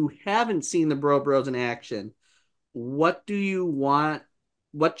fans who haven't seen the Bros in action, what do you want?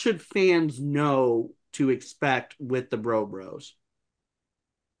 What should fans know to expect with the Bros?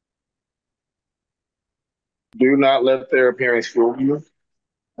 Do not let their appearance fool you.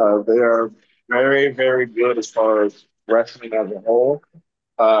 They are very, very good as far as wrestling as a whole,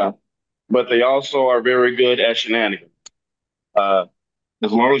 uh, but they also are very good at shenanigans. Uh,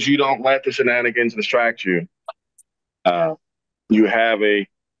 as long as you don't let the shenanigans distract you, uh, you have a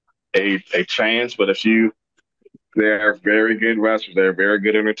chance. But if you, they're very good wrestlers. They're very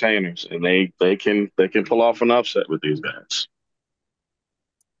good entertainers, and they can pull off an upset with these guys.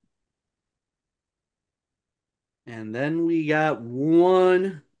 And then we got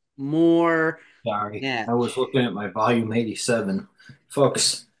one more Sorry, I was match. looking at my volume 87.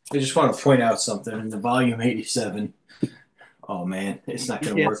 Folks, I just want to point out something in the volume 87. Oh man, it's not You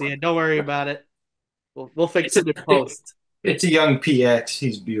going to can't work. see it. Don't worry about it. We'll fix It's it in post. it's a young PX.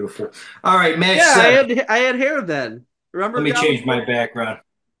 He's beautiful. All right, match Yeah, 7. I had hair then. Let Remember me change my Gabagool? background.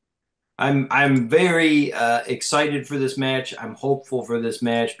 I'm very excited for this match. I'm hopeful for this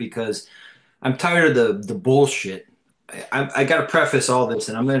match because I'm tired of the bullshit. I got to preface all this,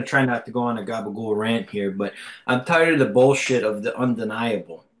 and I'm going to try not to go on a gabagool rant here, but I'm tired of the bullshit of the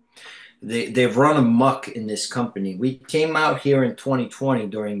undeniable. They've run amok in this company. We came out here in 2020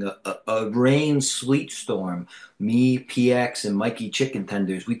 during a rain sleet storm. Me, PX, and Mikey Chicken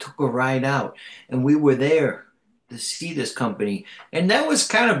Tenders. We took a ride out, and we were there to see this company. And that was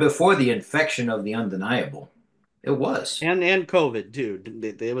kind of before the infection of the undeniable. It was. And COVID too.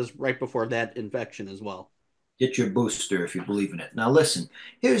 It was right before that infection as well. Get your booster if you believe in it. Now, listen,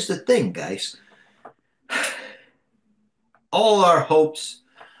 here's the thing, guys. All our hopes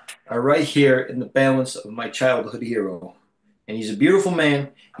are right here in the balance of my childhood hero. And he's a beautiful man.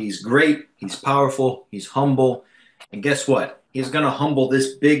 He's great. He's powerful. He's humble. And guess what? He's going to humble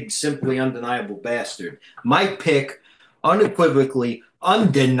this big, simply undeniable bastard. My pick, unequivocally,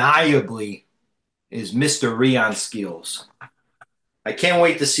 undeniably, is Mr. Rion Skillz. I can't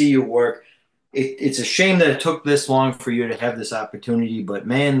wait to see you work. It's a shame that it took this long for you to have this opportunity, but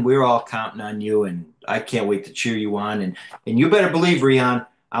man, we're all counting on you, and I can't wait to cheer you on. And you better believe, Rion,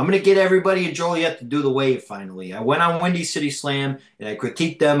 I'm going to get everybody in Joliet to do the wave finally. I went on Windy City Slam, and I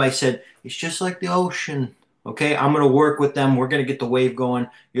critiqued them. I said, it's just like the ocean. Okay, I'm going to work with them. We're going to get the wave going.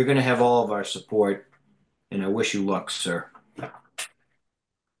 You're going to have all of our support, and I wish you luck, sir.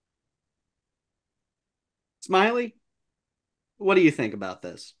 Smiley, what do you think about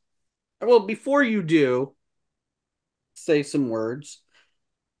this? Well, before you do say some words,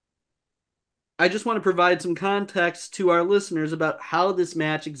 I just want to provide some context to our listeners about how this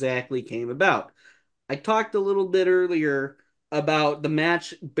match exactly came about. I talked a little bit earlier about the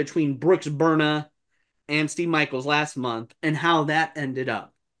match between Brooks Berna and Steve Michaels last month and how that ended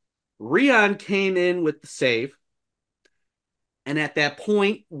up. Rion came in with the save, and at that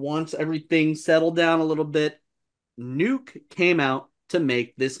point, once everything settled down a little bit, Nuke came out to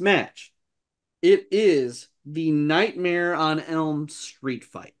make this match. It is the Nightmare on Elm Street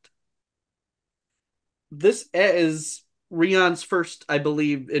fight. This is Rion's first, I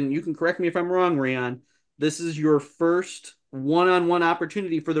believe, and you can correct me if I'm wrong, Rion. This is your first one-on-one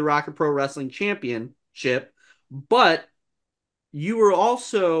opportunity for the Rocket Pro Wrestling Championship, but you were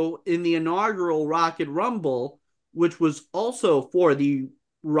also in the inaugural Rocket Rumble, which was also for the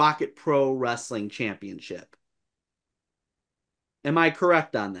Rocket Pro Wrestling Championship. Am I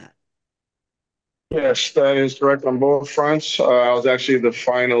correct on that? Yes, that is correct on both fronts. I was actually the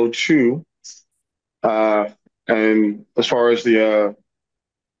final two. And as far as the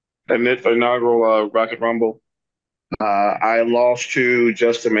inaugural Rocket Rumble, I lost to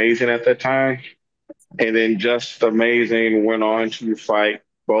Just Amazing at that time. And then Just Amazing went on to fight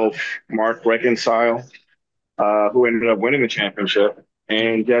both Mark Reconcile, who ended up winning the championship,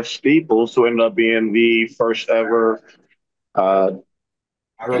 and Jeff Steeples, who ended up being the first ever uh,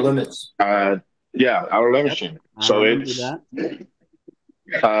 Outer Limits. Outer Limits Yep, champion. I So remember it's that.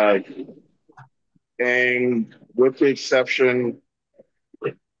 and with the exception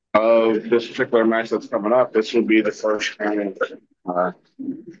of this particular match that's coming up, this will be the first time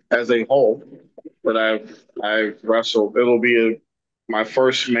as a whole that I've wrestled. It'll be my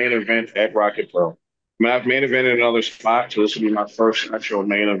first main event at Rocket Pro. I mean, I've main evented in another spot, so this will be my first actual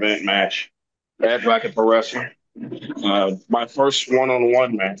main event match at Rocket Pro Wrestling. My first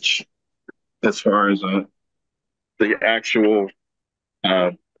one-on-one match as far as the actual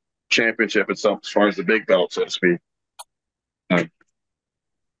championship itself, as far as the big belt, so to speak. Uh,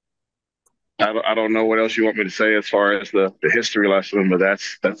 I don't know what else you want me to say as far as the history lesson, but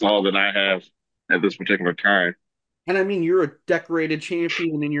that's all that I have at this particular time. And I mean, you're a decorated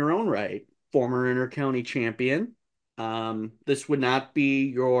champion in your own right, former Intercounty champion. This would not be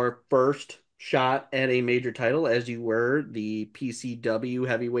your first shot at a major title, as you were the PCW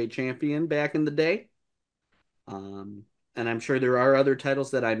heavyweight champion back in the day. And I'm sure there are other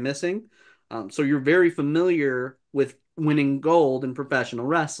titles that I'm missing. So you're very familiar with winning gold in professional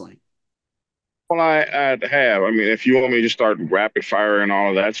wrestling. Well, I'd have. I mean, if you want me to just start rapid fire and all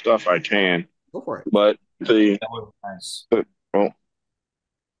of that stuff, I can. Go for it. But That was nice. well,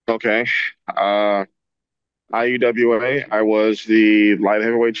 okay. IUWA, I was the light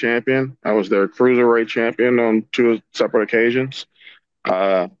heavyweight champion. I was their cruiserweight champion on two separate occasions.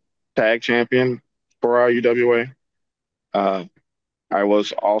 Tag champion for IUWA. I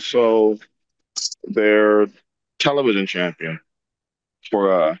was also their television champion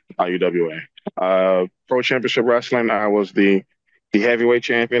for IUWA. Pro Championship Wrestling, I was the heavyweight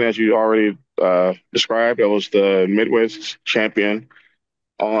champion, as you already described. I was the Midwest champion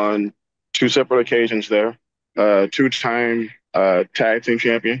on two separate occasions there. Two-time tag team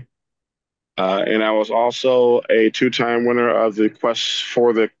champion. And I was also a two-time winner of the Quest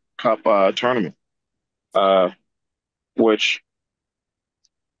for the Cup tournament. which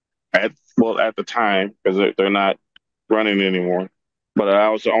at the time, because they're not running anymore. But I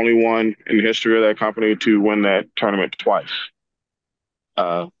was the only one in the history of that company to win that tournament twice.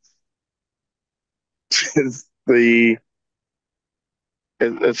 Uh, the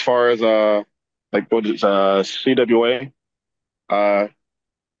as far as like what is CWA, uh,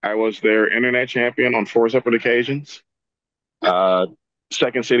 I was their internet champion on four separate occasions.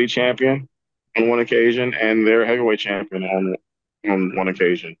 Second city champion on one occasion, and their heavyweight champion on one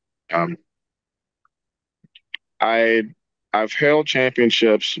occasion. Um, I I've held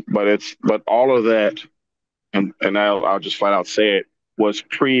championships, but all of that, and I'll just flat out say it, was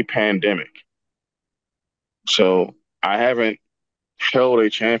pre-pandemic. So I haven't held a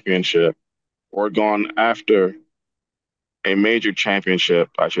championship or gone after a major championship,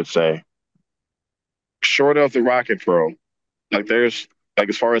 I should say, short of the Rocket Pro. Like there's like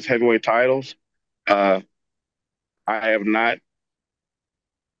as far as heavyweight titles, uh, I have not,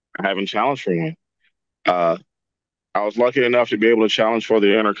 I haven't challenged for one. Uh, I was lucky enough to be able to challenge for the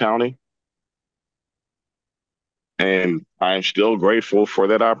Intercounty, and I'm still grateful for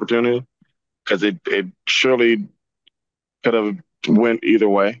that opportunity because it surely could have went either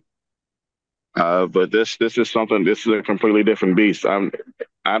way. But this is something. This is a completely different beast. I'm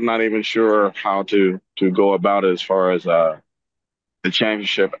not even sure how to go about it as far as the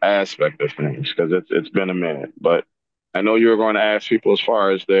championship aspect of things because it's been a minute. But I know you're going to ask people as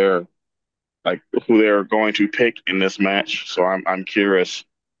far as their like who they're going to pick in this match. So I'm curious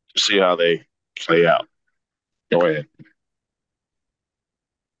to see how they play out. Go ahead.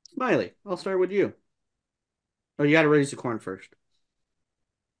 Smiley, I'll start with you. Oh, you got to raise the corn first.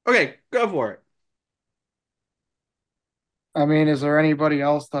 Okay, go for it. I mean, is there anybody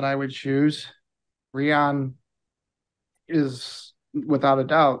else that I would choose? Rion is without a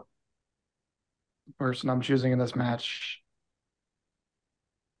doubt the person I'm choosing in this match.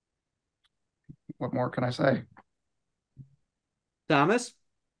 What more can I say? Thomas?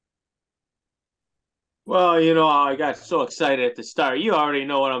 Well, I got so excited at the start. You already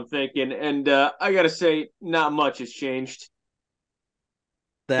know what I'm thinking, and I gotta say, not much has changed.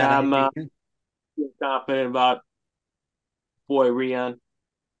 That I I'm can. confident about boy Rion.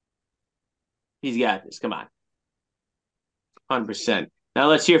 He's got this. Come on, 100%. Now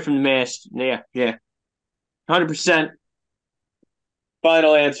let's hear from the master. Yeah, yeah, 100%.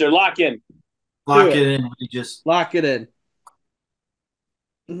 Final answer. Lock in. Lock it in. We just Lock it in.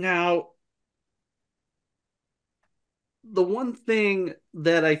 Now, the one thing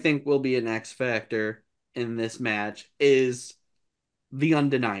that I think will be an X factor in this match is the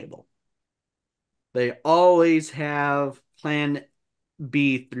undeniable. They always have plan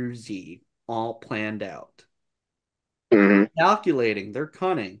B through Z all planned out. Mm-hmm. Calculating, they're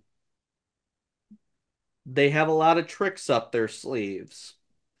cunning. They have a lot of tricks up their sleeves.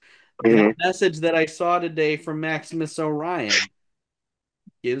 That Mm-hmm. message that I saw today from Maximus Orion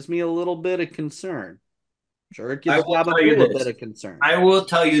gives me a little bit of concern. Sure, it I gives will tell you Gabagool a bit this. of concern. I will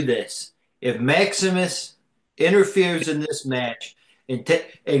tell you this. If Maximus interferes in this match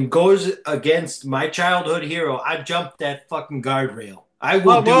and goes against my childhood hero, I jump that fucking guardrail. I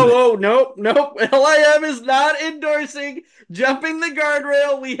Whoa, will do whoa, that. whoa, nope, nope. LIM is not endorsing jumping the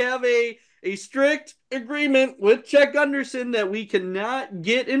guardrail. We have a strict agreement with Chuck Gunderson that we cannot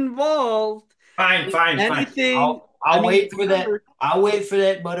get involved Fine, in fine, fine. anything. I'll wait for that. Remember, I'll wait for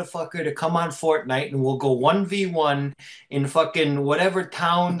that motherfucker to come on Fortnite and we'll go 1v1 in fucking whatever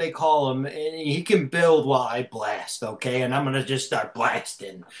town they call him and he can build while I blast, okay? And I'm gonna just start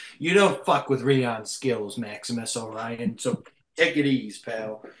blasting. You don't fuck with Rion's skills, Maximus Orion. So take it easy,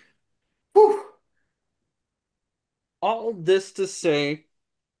 pal. Whew. all this to say,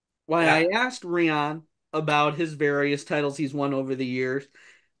 why Yeah. I asked Rion about his various titles he's won over the years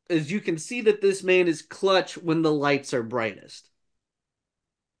is you can see that this man is clutch when the lights are brightest.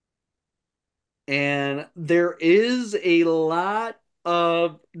 And there is a lot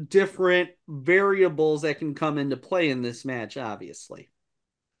of different variables that can come into play in this match, obviously.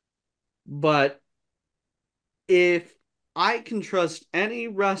 But if I can trust any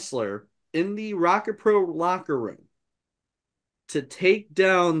wrestler in the Rocket Pro locker room to take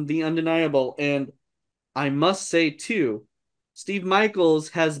down the undeniable, and I must say, too, Steve Michaels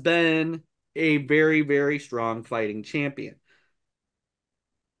has been a very, very strong fighting champion.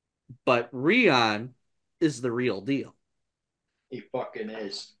 But Rion is the real deal. He fucking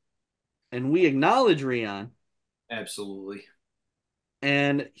is. And we acknowledge Rion, Absolutely.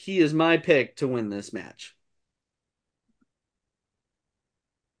 and he is my pick to win this match.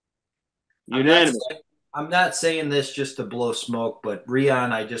 I'm not Unanimous. I'm not saying this just to blow smoke, but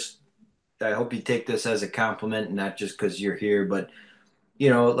Rion, I just I hope you take this as a compliment, not just because you're here, but you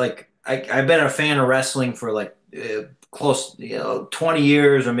know, like I've been a fan of wrestling for like close, 20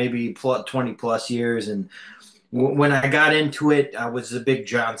 years or maybe 20 plus years. And when I got into it, I was a big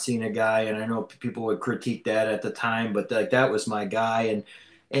John Cena guy, and I know people would critique that at the time, but like that was my guy.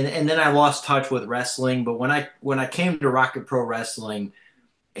 And then I lost touch with wrestling. But when I came to Rocket Pro Wrestling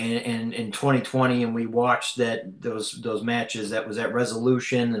in 2020, and we watched those matches that was at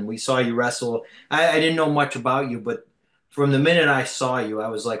Resolution, and we saw you wrestle. I didn't know much about you, but from the minute I saw you, I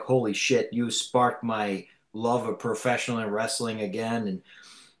was like, holy shit, you sparked my love of professional wrestling again. And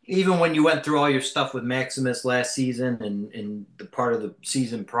even when you went through all your stuff with Maximus last season and the part of the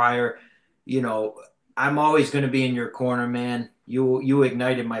season prior, you know, I'm always going to be in your corner, man. You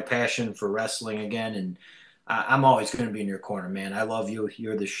ignited my passion for wrestling again, and I'm always going to be in your corner, man. I love you.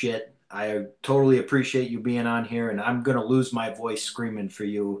 You're the shit. I totally appreciate you being on here, and I'm going to lose my voice screaming for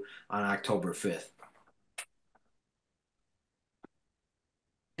you on October 5th.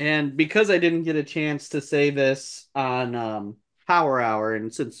 And because I didn't get a chance to say this on Power Hour,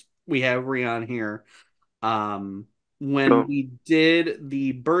 and since we have Rion here, when we did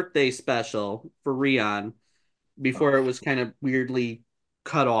the birthday special for Rion, before it was kind of weirdly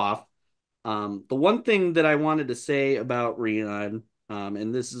cut off, the one thing that I wanted to say about Rion,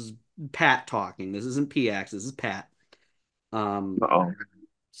 and this is Pat talking, this isn't PX, this is Pat.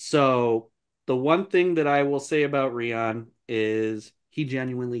 So the one thing that I will say about Rion is he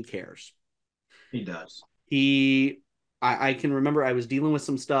genuinely cares. He does. I can remember I was dealing with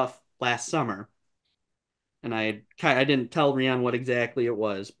some stuff last summer, and I didn't tell Rion what exactly it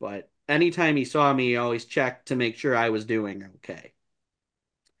was, but anytime he saw me, he always checked to make sure I was doing okay.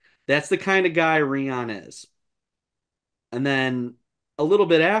 That's the kind of guy Rion is. And then a little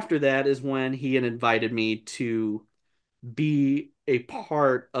bit after that is when he had invited me to be a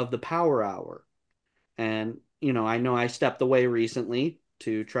part of the Power Hour. And, I know I stepped away recently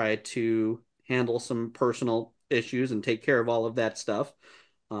to try to handle some personal issues and take care of all of that stuff.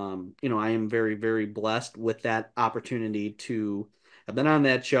 I am very, very blessed with that opportunity to have been on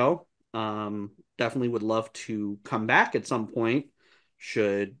that show. Definitely would love to come back at some point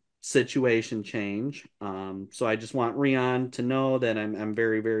should situation change. So I just want Rion to know that I'm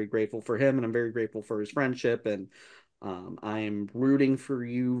very, very grateful for him, and I'm very grateful for his friendship. And I am rooting for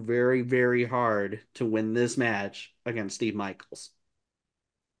you very, very hard to win this match against Steve Michaels.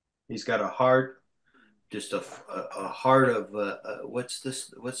 He's got a heart, just a heart of what's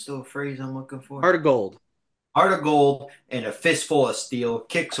this? What's the phrase I'm looking for? Heart of gold. Heart of gold and a fistful of steel.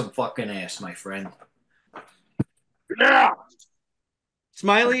 Kick some fucking ass, my friend. Yeah.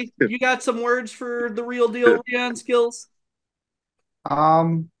 Smiley, you got some words for the real deal Rion Skillz?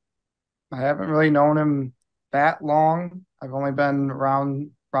 I haven't really known him that long. I've only been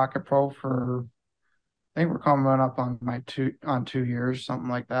around Rocket Pro for, I think we're coming up on 2 years, something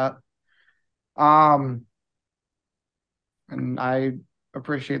like that. And I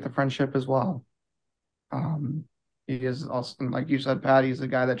appreciate the friendship as well. He is also, like you said, Pat, he's a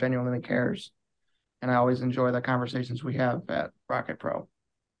guy that genuinely cares. And I always enjoy the conversations we have at Rocket Pro.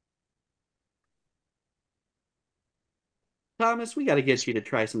 Thomas, we got to get you to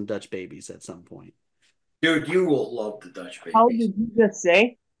try some Dutch babies at some point. Dude, you will love the Dutch babies. How did you just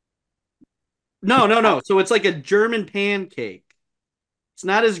say? No. So it's like a German pancake. It's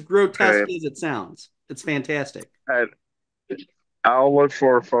not as grotesque as it sounds. It's fantastic. I'll look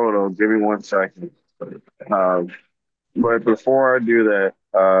for a photo. Give me 1 second. But before I do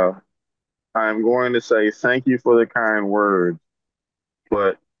that, I'm going to say thank you for the kind words.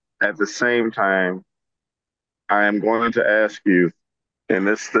 But at the same time, I am going to ask you, and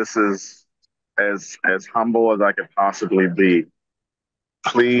this is as humble as I could possibly be.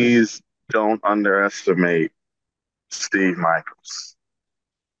 Please don't underestimate Steve Michaels.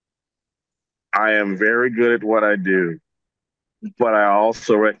 I am very good at what I do, but I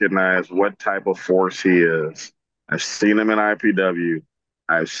also recognize what type of force he is. I've seen him in IPW.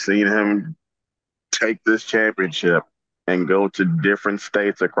 I've seen him take this championship and go to different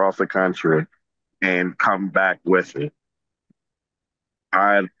states across the country and come back with it.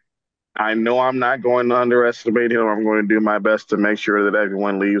 I know I'm not going to underestimate him. I'm going to do my best to make sure that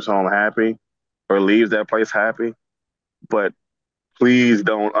everyone leaves home happy or leaves that place happy. But please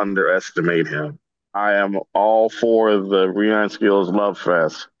don't underestimate him. I am all for the Rion Skillz Love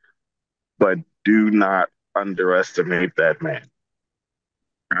Fest, but do not underestimate that man.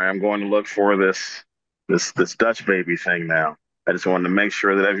 I am going to look for this Dutch baby thing now. I just wanted to make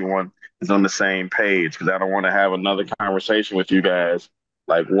sure that everyone is on the same page because I don't want to have another conversation with you guys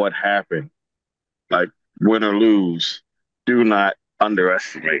like what happened, like win or lose. Do not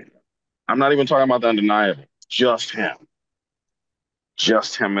underestimate him. I'm not even talking about the undeniable.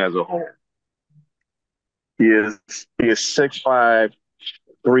 Just him as a whole. He is 6'5",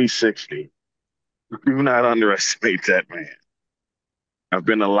 360. Do not underestimate that man. I've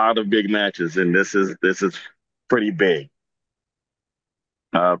been in a lot of big matches, and this is pretty big.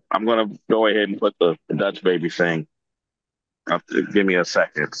 I'm gonna go ahead and put the Dutch baby thing. Give me a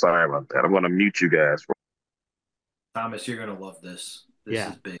second. Sorry about that. I'm gonna mute you guys. Thomas, you're gonna love this. This Yeah,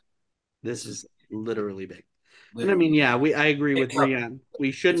 is big. this is literally big. And I mean, Literally. yeah, I agree with It's up. Rion.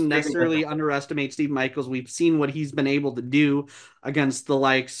 We It's shouldn't bigger than necessarily underestimate Steve Michaels. We've seen what he's been able to do against the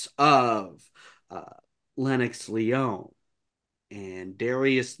likes of uh, Lennox Leone and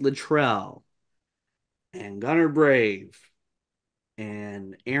Darius Littrell and Gunnar Brave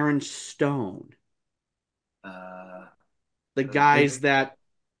and Aaron Stone. The big. guys that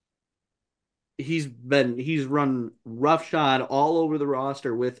he's run roughshod all over the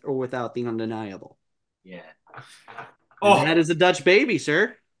roster with or without the undeniable. Yeah. And Oh, that is a Dutch baby,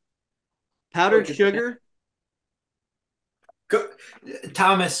 sir. Powdered look at that. sugar. Go,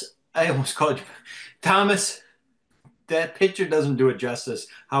 Thomas. I almost called you Thomas. That picture doesn't do it justice.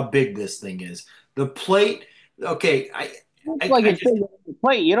 How big this thing is. The plate. Okay, Looks I, like I it's just big on the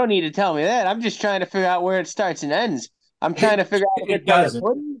plate. You don't need to tell me that. I'm just trying to figure out where it starts and ends. I'm trying to figure out if it it's like a doesn't.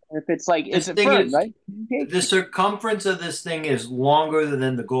 pudding or if it's like, This is it thing firm, is right? Okay. the circumference of this thing is longer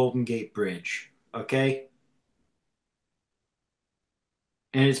than the Golden Gate Bridge. Okay,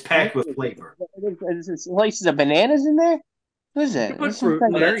 and it's packed with flavor. Is it slices of bananas in there? What is You that? could put This looks fruit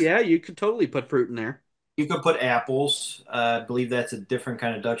in like Well, there. that's Yeah, you could totally put fruit in there. you could put apples. I believe that's a different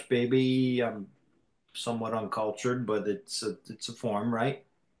kind of Dutch baby. I'm somewhat uncultured, but it's a form, right?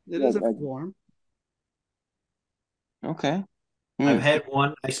 It is a form. okay. I've Hmm. had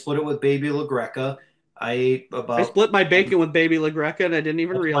one. I split it with baby La Greca. I ate I about. split my bacon with baby La Greca and I didn't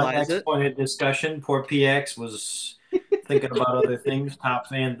even That's my realize next it. point of discussion. Poor PX was thinking about other things, top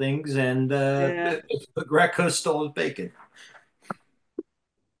fan things, and Yeah, Greco stole his bacon.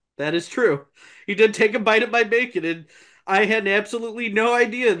 that is true. He did take a bite of my bacon, and I had absolutely no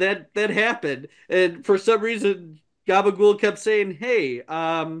idea that that happened. And for some reason, Gabagool kept saying, "Hey,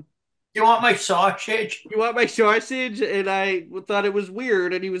 You want my sausage? you want my sausage?" And I thought it was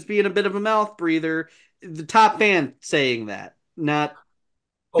weird, and he was being a bit of a mouth breather. The top fan saying that, not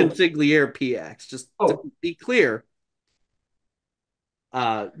Oh, consigliere PX. Just to oh, be clear.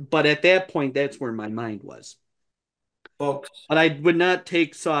 But at that point, that's where my mind was. folks. But I would not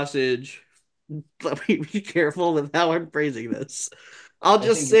take sausage. Let me be careful with how I'm phrasing this. I'll I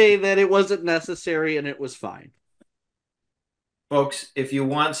just think, say that it wasn't necessary and it was fine. folks, if you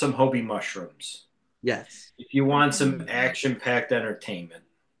want some Hobie mushrooms, Yes. if you want some action-packed entertainment,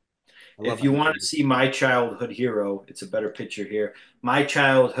 I love if you want to entertainment. see my childhood hero, it's a better picture here. My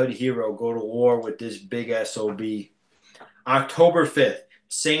childhood hero go to war with this big SOB. October 5th,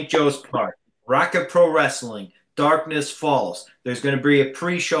 St. Joe's Park, Rocket Pro Wrestling, Darkness Falls. There's going to be a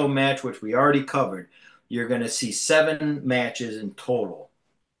pre show match, which we already covered. You're going to see 7 matches in total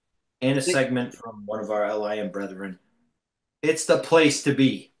and a segment from one of our LIM brethren. It's the place to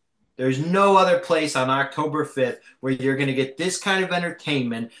be. There's no other place on October 5th where you're going to get this kind of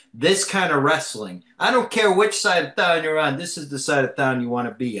entertainment, this kind of wrestling. I don't care which side of town you're on. This is the side of town you want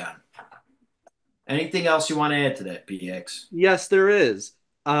to be on. Anything else you want to add to that, PX? Yes, there is.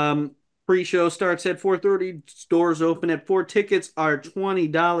 Pre-show starts at 4:30. Stores open at 4. Tickets are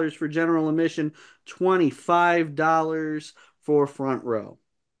 $20 for general admission, $25 for front row.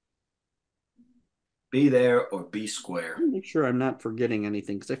 Be there or be square. Make sure I'm not forgetting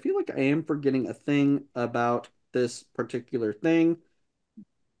anything because I feel like I am forgetting a thing about this particular thing.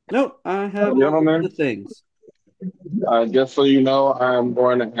 Nope, I have all the Gentlemen, things. just so you know, I'm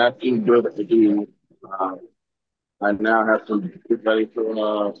going to have to do. Uh, I now have to get ready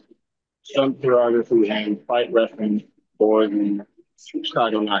for some choreography and fight wrestling for the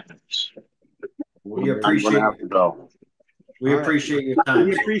Chicago Lions. We I'm going to appreciate have to go. we All right. appreciate your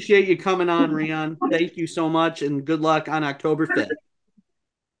We time. appreciate you coming on, Rion. Thank you so much, and good luck on October 5th.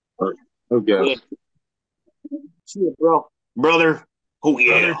 Okay. Yeah. See you, bro. Brother. Oh,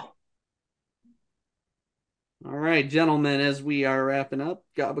 yeah. Brother. All right, gentlemen, as we are wrapping up,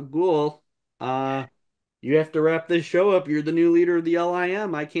 Gabagool, you have to wrap this show up. You're the new leader of the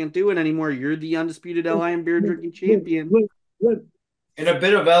LIM. I can't do it anymore. You're the undisputed LIM beer drinking champion. In a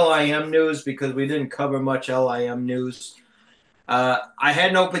bit of LIM news, because we didn't cover much LIM news, I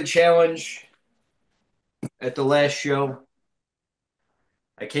had an open challenge at the last show.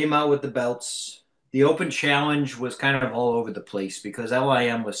 I came out with the belts. The open challenge was kind of all over the place because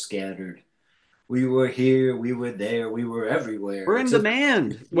LIM was scattered. We were here, we were there, we were everywhere. We're in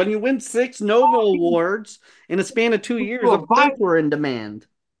demand. When you win 6 Nova Awards in a span of 2 years, of course we're in demand.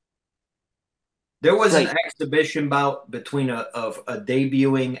 There was an Right. exhibition bout between a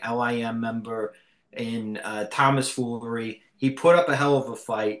debuting LIM member and Thomas Foolery. He put up a hell of a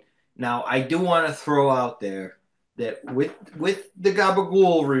fight. Now, I do want to throw out there that with the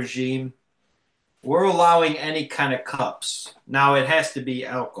Gabagool regime, we're allowing any kind of cups. Now, it has to be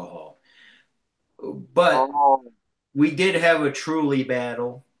alcohol. But Oh, we did have a truly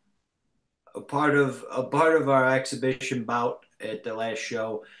battle. A part of our exhibition bout at the last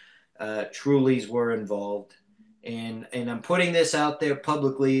show, Trulies were involved. And I'm putting this out there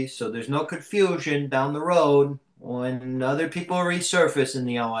publicly so there's no confusion down the road when other people resurface in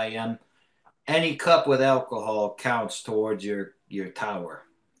the LIM. Any cup with alcohol counts towards your tower.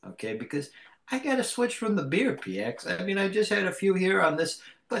 Okay, because I gotta switch from the beer, PX. I mean, I just had a few here on this,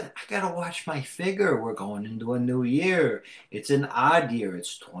 but I gotta watch my figure. We're going into a new year. It's an odd year.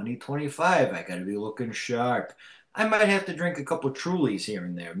 It's 2025. I gotta be looking sharp. I might have to drink a couple Trulies here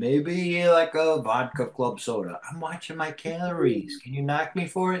and there. Maybe like a vodka club soda. I'm watching my calories. Can you knock me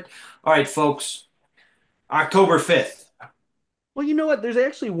for it? All right, folks. October 5th. Well, you know what? There's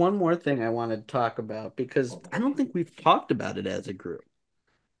actually one more thing I wanted to talk about because I don't think we've talked about it as a group.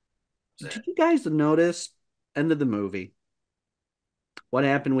 Did you guys notice end of the movie? What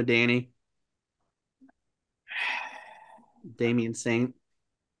happened with Danny? Damien Saint?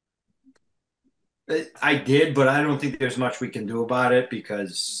 I did, but I don't think there's much we can do about it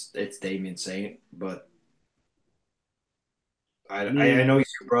because it's Damien Saint. But I know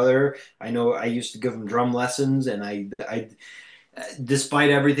he's your brother. I know I used to give him drum lessons, and despite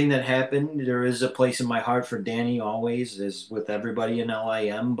everything that happened, there is a place in my heart for Danny always, as with everybody in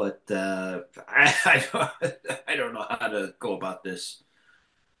LIM. But I don't know how to go about this.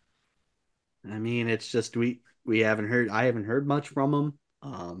 I mean, it's just we haven't heard. I haven't heard much from him.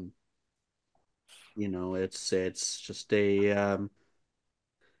 It's just a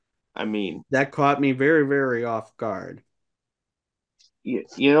I mean, that caught me very, very off guard.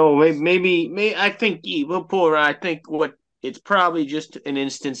 maybe I think we'll pull around. I think what it's probably just an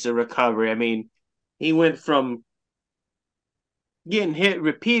instance of recovery. I mean, he went from getting hit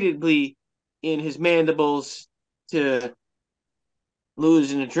repeatedly in his mandibles to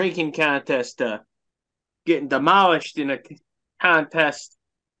losing a drinking contest to getting demolished in a contest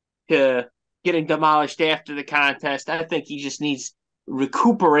to getting demolished after the contest. I think he just needs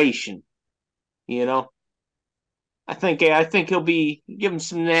recuperation. You know, I think he'll be give him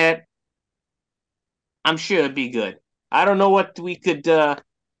some of that. I'm sure it'd be good. I don't know what we could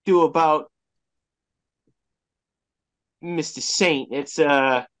do about Mr. Saint. It's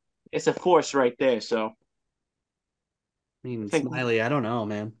a force right there. So I mean, I think Smiley, I don't know,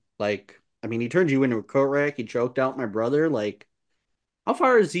 man. Like, I mean, he turned you into a coat rack. He choked out my brother. Like, how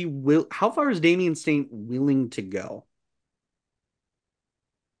far is Damien Saint willing to go?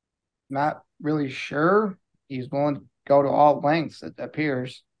 Not really sure. He's willing to go to all lengths, it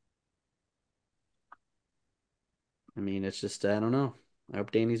appears. I mean, it's just I don't know. I hope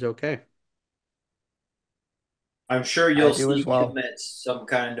Danny's okay. I'm sure I you'll do see as him well. at some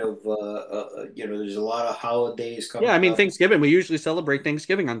kind of, there's a lot of holidays Yeah, coming I mean, up. Thanksgiving. We usually celebrate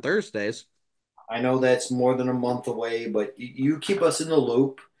Thanksgiving on Thursdays. I know that's more than a month away, but you keep us in the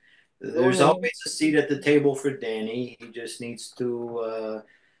loop. go There's ahead. always a seat at the table for Danny. He just needs to,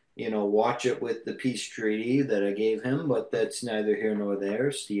 watch it with the peace treaty that I gave him, but that's neither here nor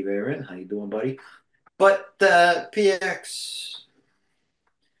there. Steve Aaron, how you doing, buddy? But PX,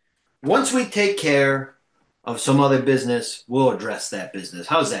 once we take care of some other business, we'll address that business.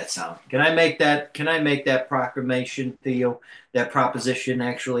 How's that sound? Can I make that? Can I make that proclamation, Theo? That proposition,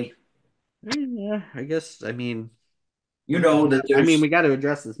 actually. Yeah, I guess. I mean, You know that we there's got to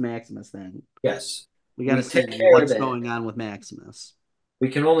address this Maximus thing. yes. We got to We see take care of what's that. going on with Maximus. We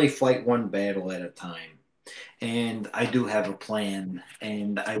can only fight one battle at a time. And I do have a plan.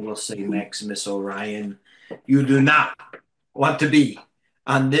 And I will say, Maximus Orion, you do not want to be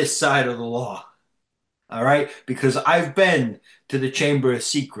on this side of the law. All right? Because I've been to the Chamber of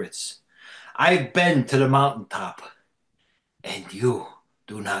Secrets, I've been to the mountaintop, and you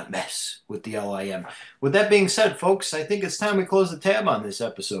do not mess with the LIM. With that being said, folks, I think it's time we close the tab on this I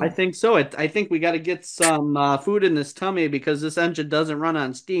episode. think so. I think we got to get some food in this tummy because this engine doesn't run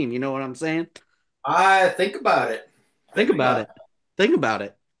on steam. You know what I'm saying? I think about it. Think Think about about it. it. Think about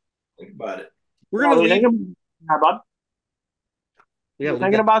it. Think about it. We're Are gonna we leave. thinking about? Yeah, You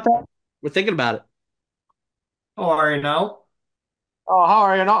thinking that. about that? We're thinking about it. How are you now? Oh, how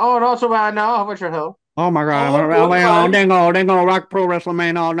are you? Oh, not so bad now. How about your health? Oh my God! Oh, good one. They're gonna rock pro wrestling,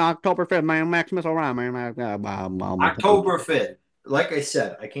 man, on October 5th, man. Max Missile Ryan, man. October 5th. Like I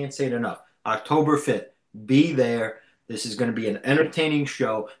said, I can't say it enough. October 5th. Be there. This is going to be an entertaining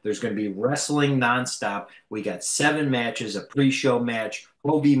show. There's going to be wrestling nonstop. We got 7 matches, a pre-show match,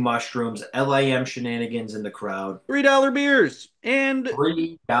 Hobie Mushrooms, LIM shenanigans in the crowd, $3 beers and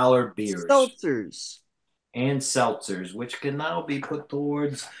 $3 beers, seltzers. and seltzers, which can now be put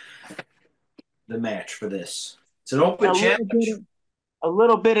towards the match for this. It's an open challenge. A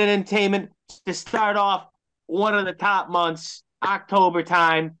little bit of entertainment to start off one of the top months, October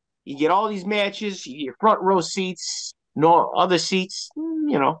time. You get all these matches, you get front row seats, no other seats,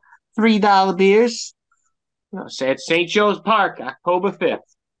 $3 beers. Say at St. Joe's Park, October 5th.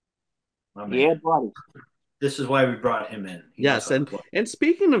 Yeah, buddy. This is why we brought him in. Yes, and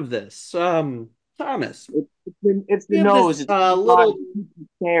speaking of this, Thomas, it's the nose. This, little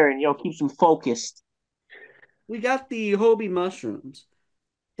staring, keeps them focused. We got the Hobie Mushrooms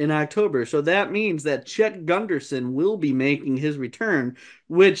in October, so that means that Chet Gunderson will be making his return,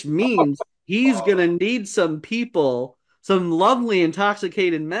 which means he's gonna need some people, some lovely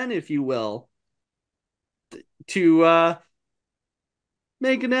intoxicated men, if you will, to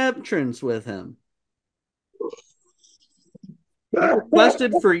make an entrance with him.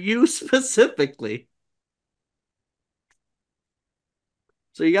 Requested for you specifically.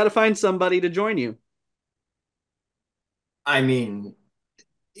 So you got to find somebody to join you. I mean,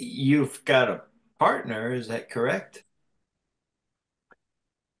 you've got a partner, is that correct?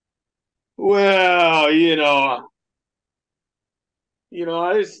 Well,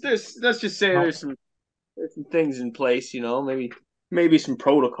 let's just say there's some things in place, maybe some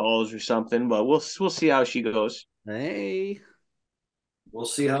protocols or something, but we'll see how she goes. Hey, we'll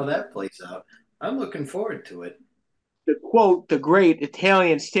see how that plays out. I'm looking forward to it. To quote the great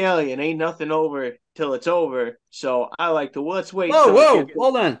Italian stallion, ain't nothing over till it's over. So I like to let's wait. Whoa,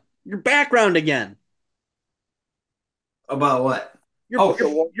 hold on. Your background again. About what?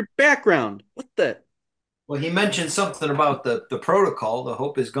 Your background. What the? Well, he mentioned something about the protocol, the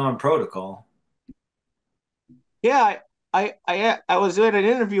Hope is Gone protocol. Yeah, I was at an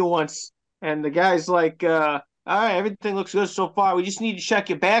interview once, and the guy's like, all right, everything looks good so far. We just need to check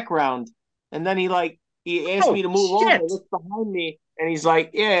your background. And then he asked me to move over, look behind me, and he's like,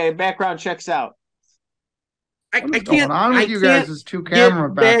 yeah, background checks out. What's going on with you guys' 2 camera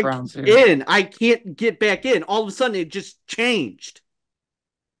backgrounds here? I can't get back in. All of a sudden, it just changed.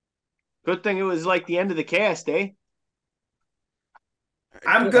 Good thing it was like the end of the cast, eh?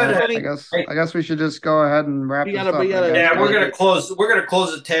 I'm good at I guess we should just go ahead and wrap this up. We're gonna close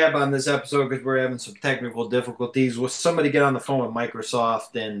the tab on this episode because we're having some technical difficulties. Will somebody get on the phone with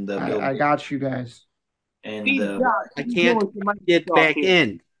Microsoft and I got you guys. And I can't get back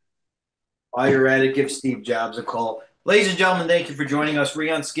in. While you're at it, give Steve Jobs a call. Ladies and gentlemen, thank you for joining us.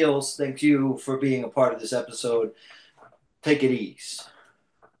 Rion Skillz, thank you for being a part of this episode. Take it easy.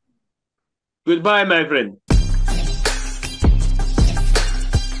 Goodbye, my friend.